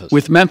Memphis.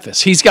 With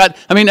Memphis. He's got,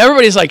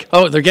 everybody's like,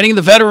 oh, they're getting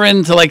the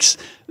veteran to like,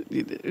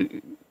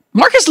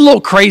 Marcus is a little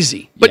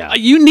crazy, but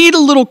you need a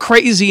little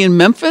crazy in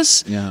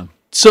Memphis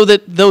so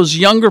that those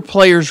younger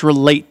players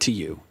relate to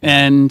you.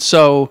 And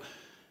so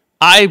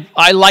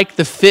I like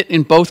the fit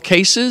in both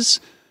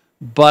cases,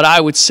 But I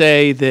would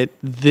say that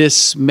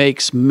this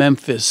makes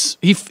Memphis,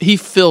 he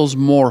fills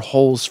more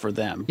holes for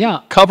them.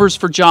 Yeah. Covers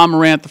for John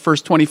Morant the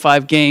first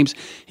 25 games.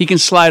 He can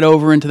slide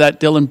over into that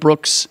Dillon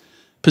Brooks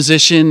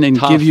position and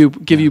give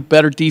you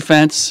better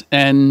defense.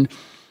 And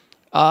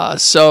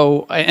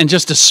and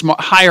just a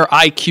higher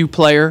IQ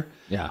player.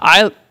 Yeah.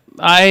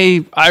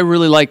 I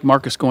really like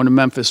Marcus going to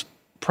Memphis,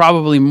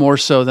 probably more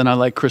so than I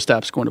like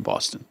Kristaps going to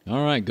Boston.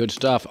 All right, good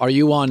stuff. Are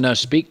you on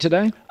Speak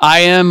today? I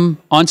am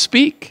on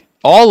Speak.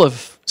 All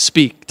of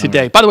Speak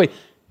today. Right. By the way,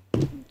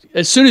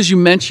 as soon as you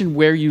mentioned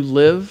where you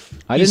live,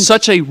 he's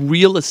such a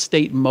real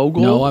estate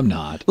mogul. No, I'm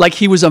not. Like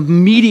he was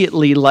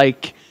immediately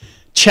like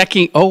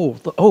checking.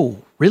 Oh,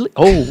 really?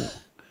 Oh,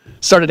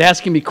 started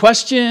asking me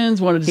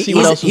questions. Wanted to see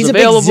what else was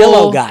available. He's a big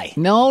Zillow guy.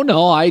 No.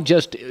 I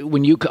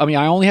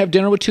only have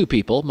dinner with two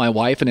people: my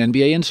wife and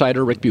NBA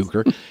insider Rick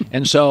Bucher.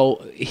 And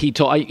so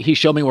he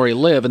showed me where he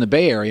lived in the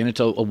Bay Area, and it's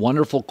a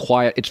wonderful,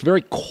 quiet. It's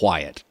very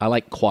quiet. I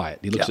like quiet.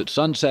 He looks at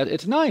sunset.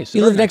 It's nice.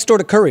 You live next door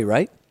to Curry,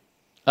 right?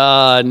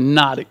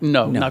 Not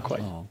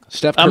quite. Oh,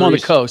 Steph Curry's, I'm on the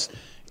coast.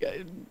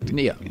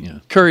 Yeah.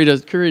 Curry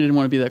didn't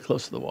want to be that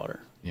close to the water.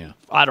 Yeah.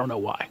 I don't know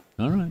why.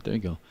 All right, there you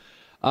go.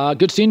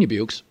 Good seeing you,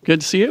 Bukes.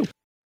 Good to see you.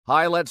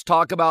 Hi, let's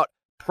talk about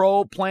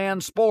Pro Plan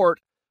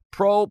Sport.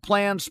 Pro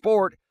Plan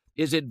Sport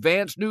is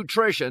advanced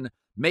nutrition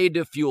made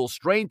to fuel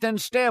strength and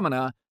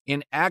stamina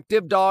in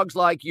active dogs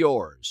like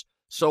yours.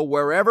 So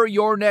wherever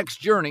your next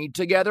journey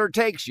together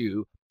takes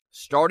you,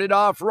 start it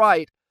off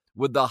right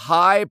with the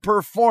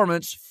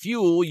high-performance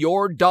fuel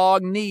your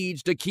dog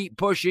needs to keep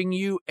pushing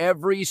you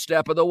every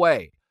step of the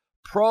way.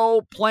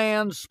 Pro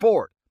Plan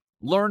Sport.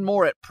 Learn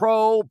more at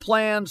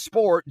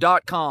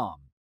ProPlansport.com.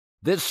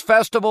 This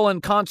festival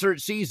and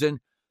concert season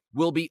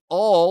will be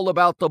all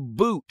about the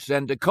boots,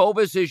 and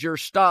Tecovas is your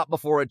stop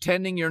before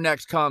attending your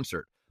next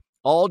concert.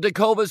 All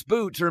Tecovas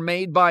boots are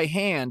made by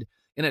hand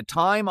in a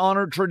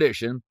time-honored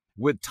tradition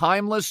with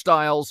timeless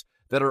styles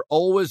that are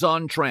always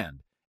on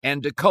trend.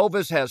 And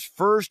Tecovas has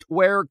first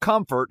wear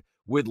comfort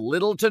with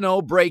little to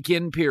no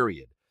break-in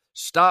period.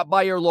 Stop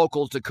by your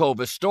local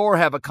Tecovas store,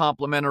 have a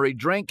complimentary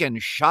drink,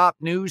 and shop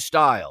new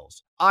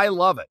styles. I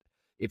love it.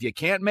 If you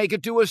can't make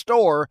it to a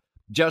store,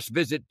 just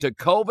visit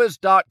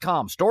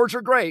Tecovas.com. Stores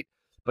are great,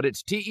 but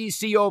it's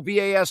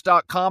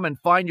TECOVAS.com and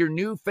find your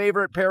new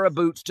favorite pair of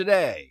boots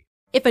today.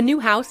 If a new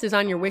house is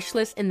on your wish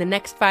list in the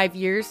next 5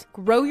 years,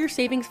 grow your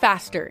savings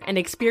faster and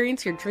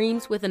experience your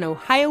dreams with an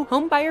Ohio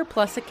Homebuyer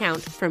Plus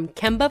account from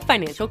Kemba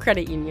Financial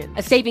Credit Union.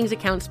 A savings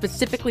account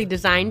specifically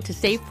designed to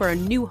save for a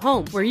new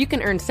home where you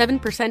can earn 7%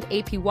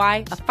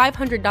 APY,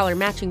 a $500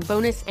 matching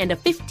bonus, and a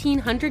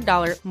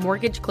 $1,500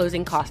 mortgage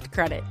closing cost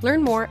credit.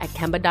 Learn more at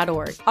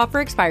Kemba.org. Offer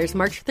expires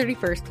March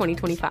 31st,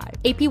 2025.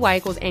 APY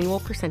equals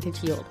annual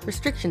percentage yield.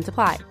 Restrictions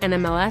apply.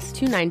 NMLS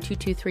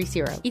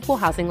 292230. Equal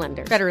housing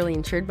lender. Federally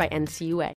insured by NCUA.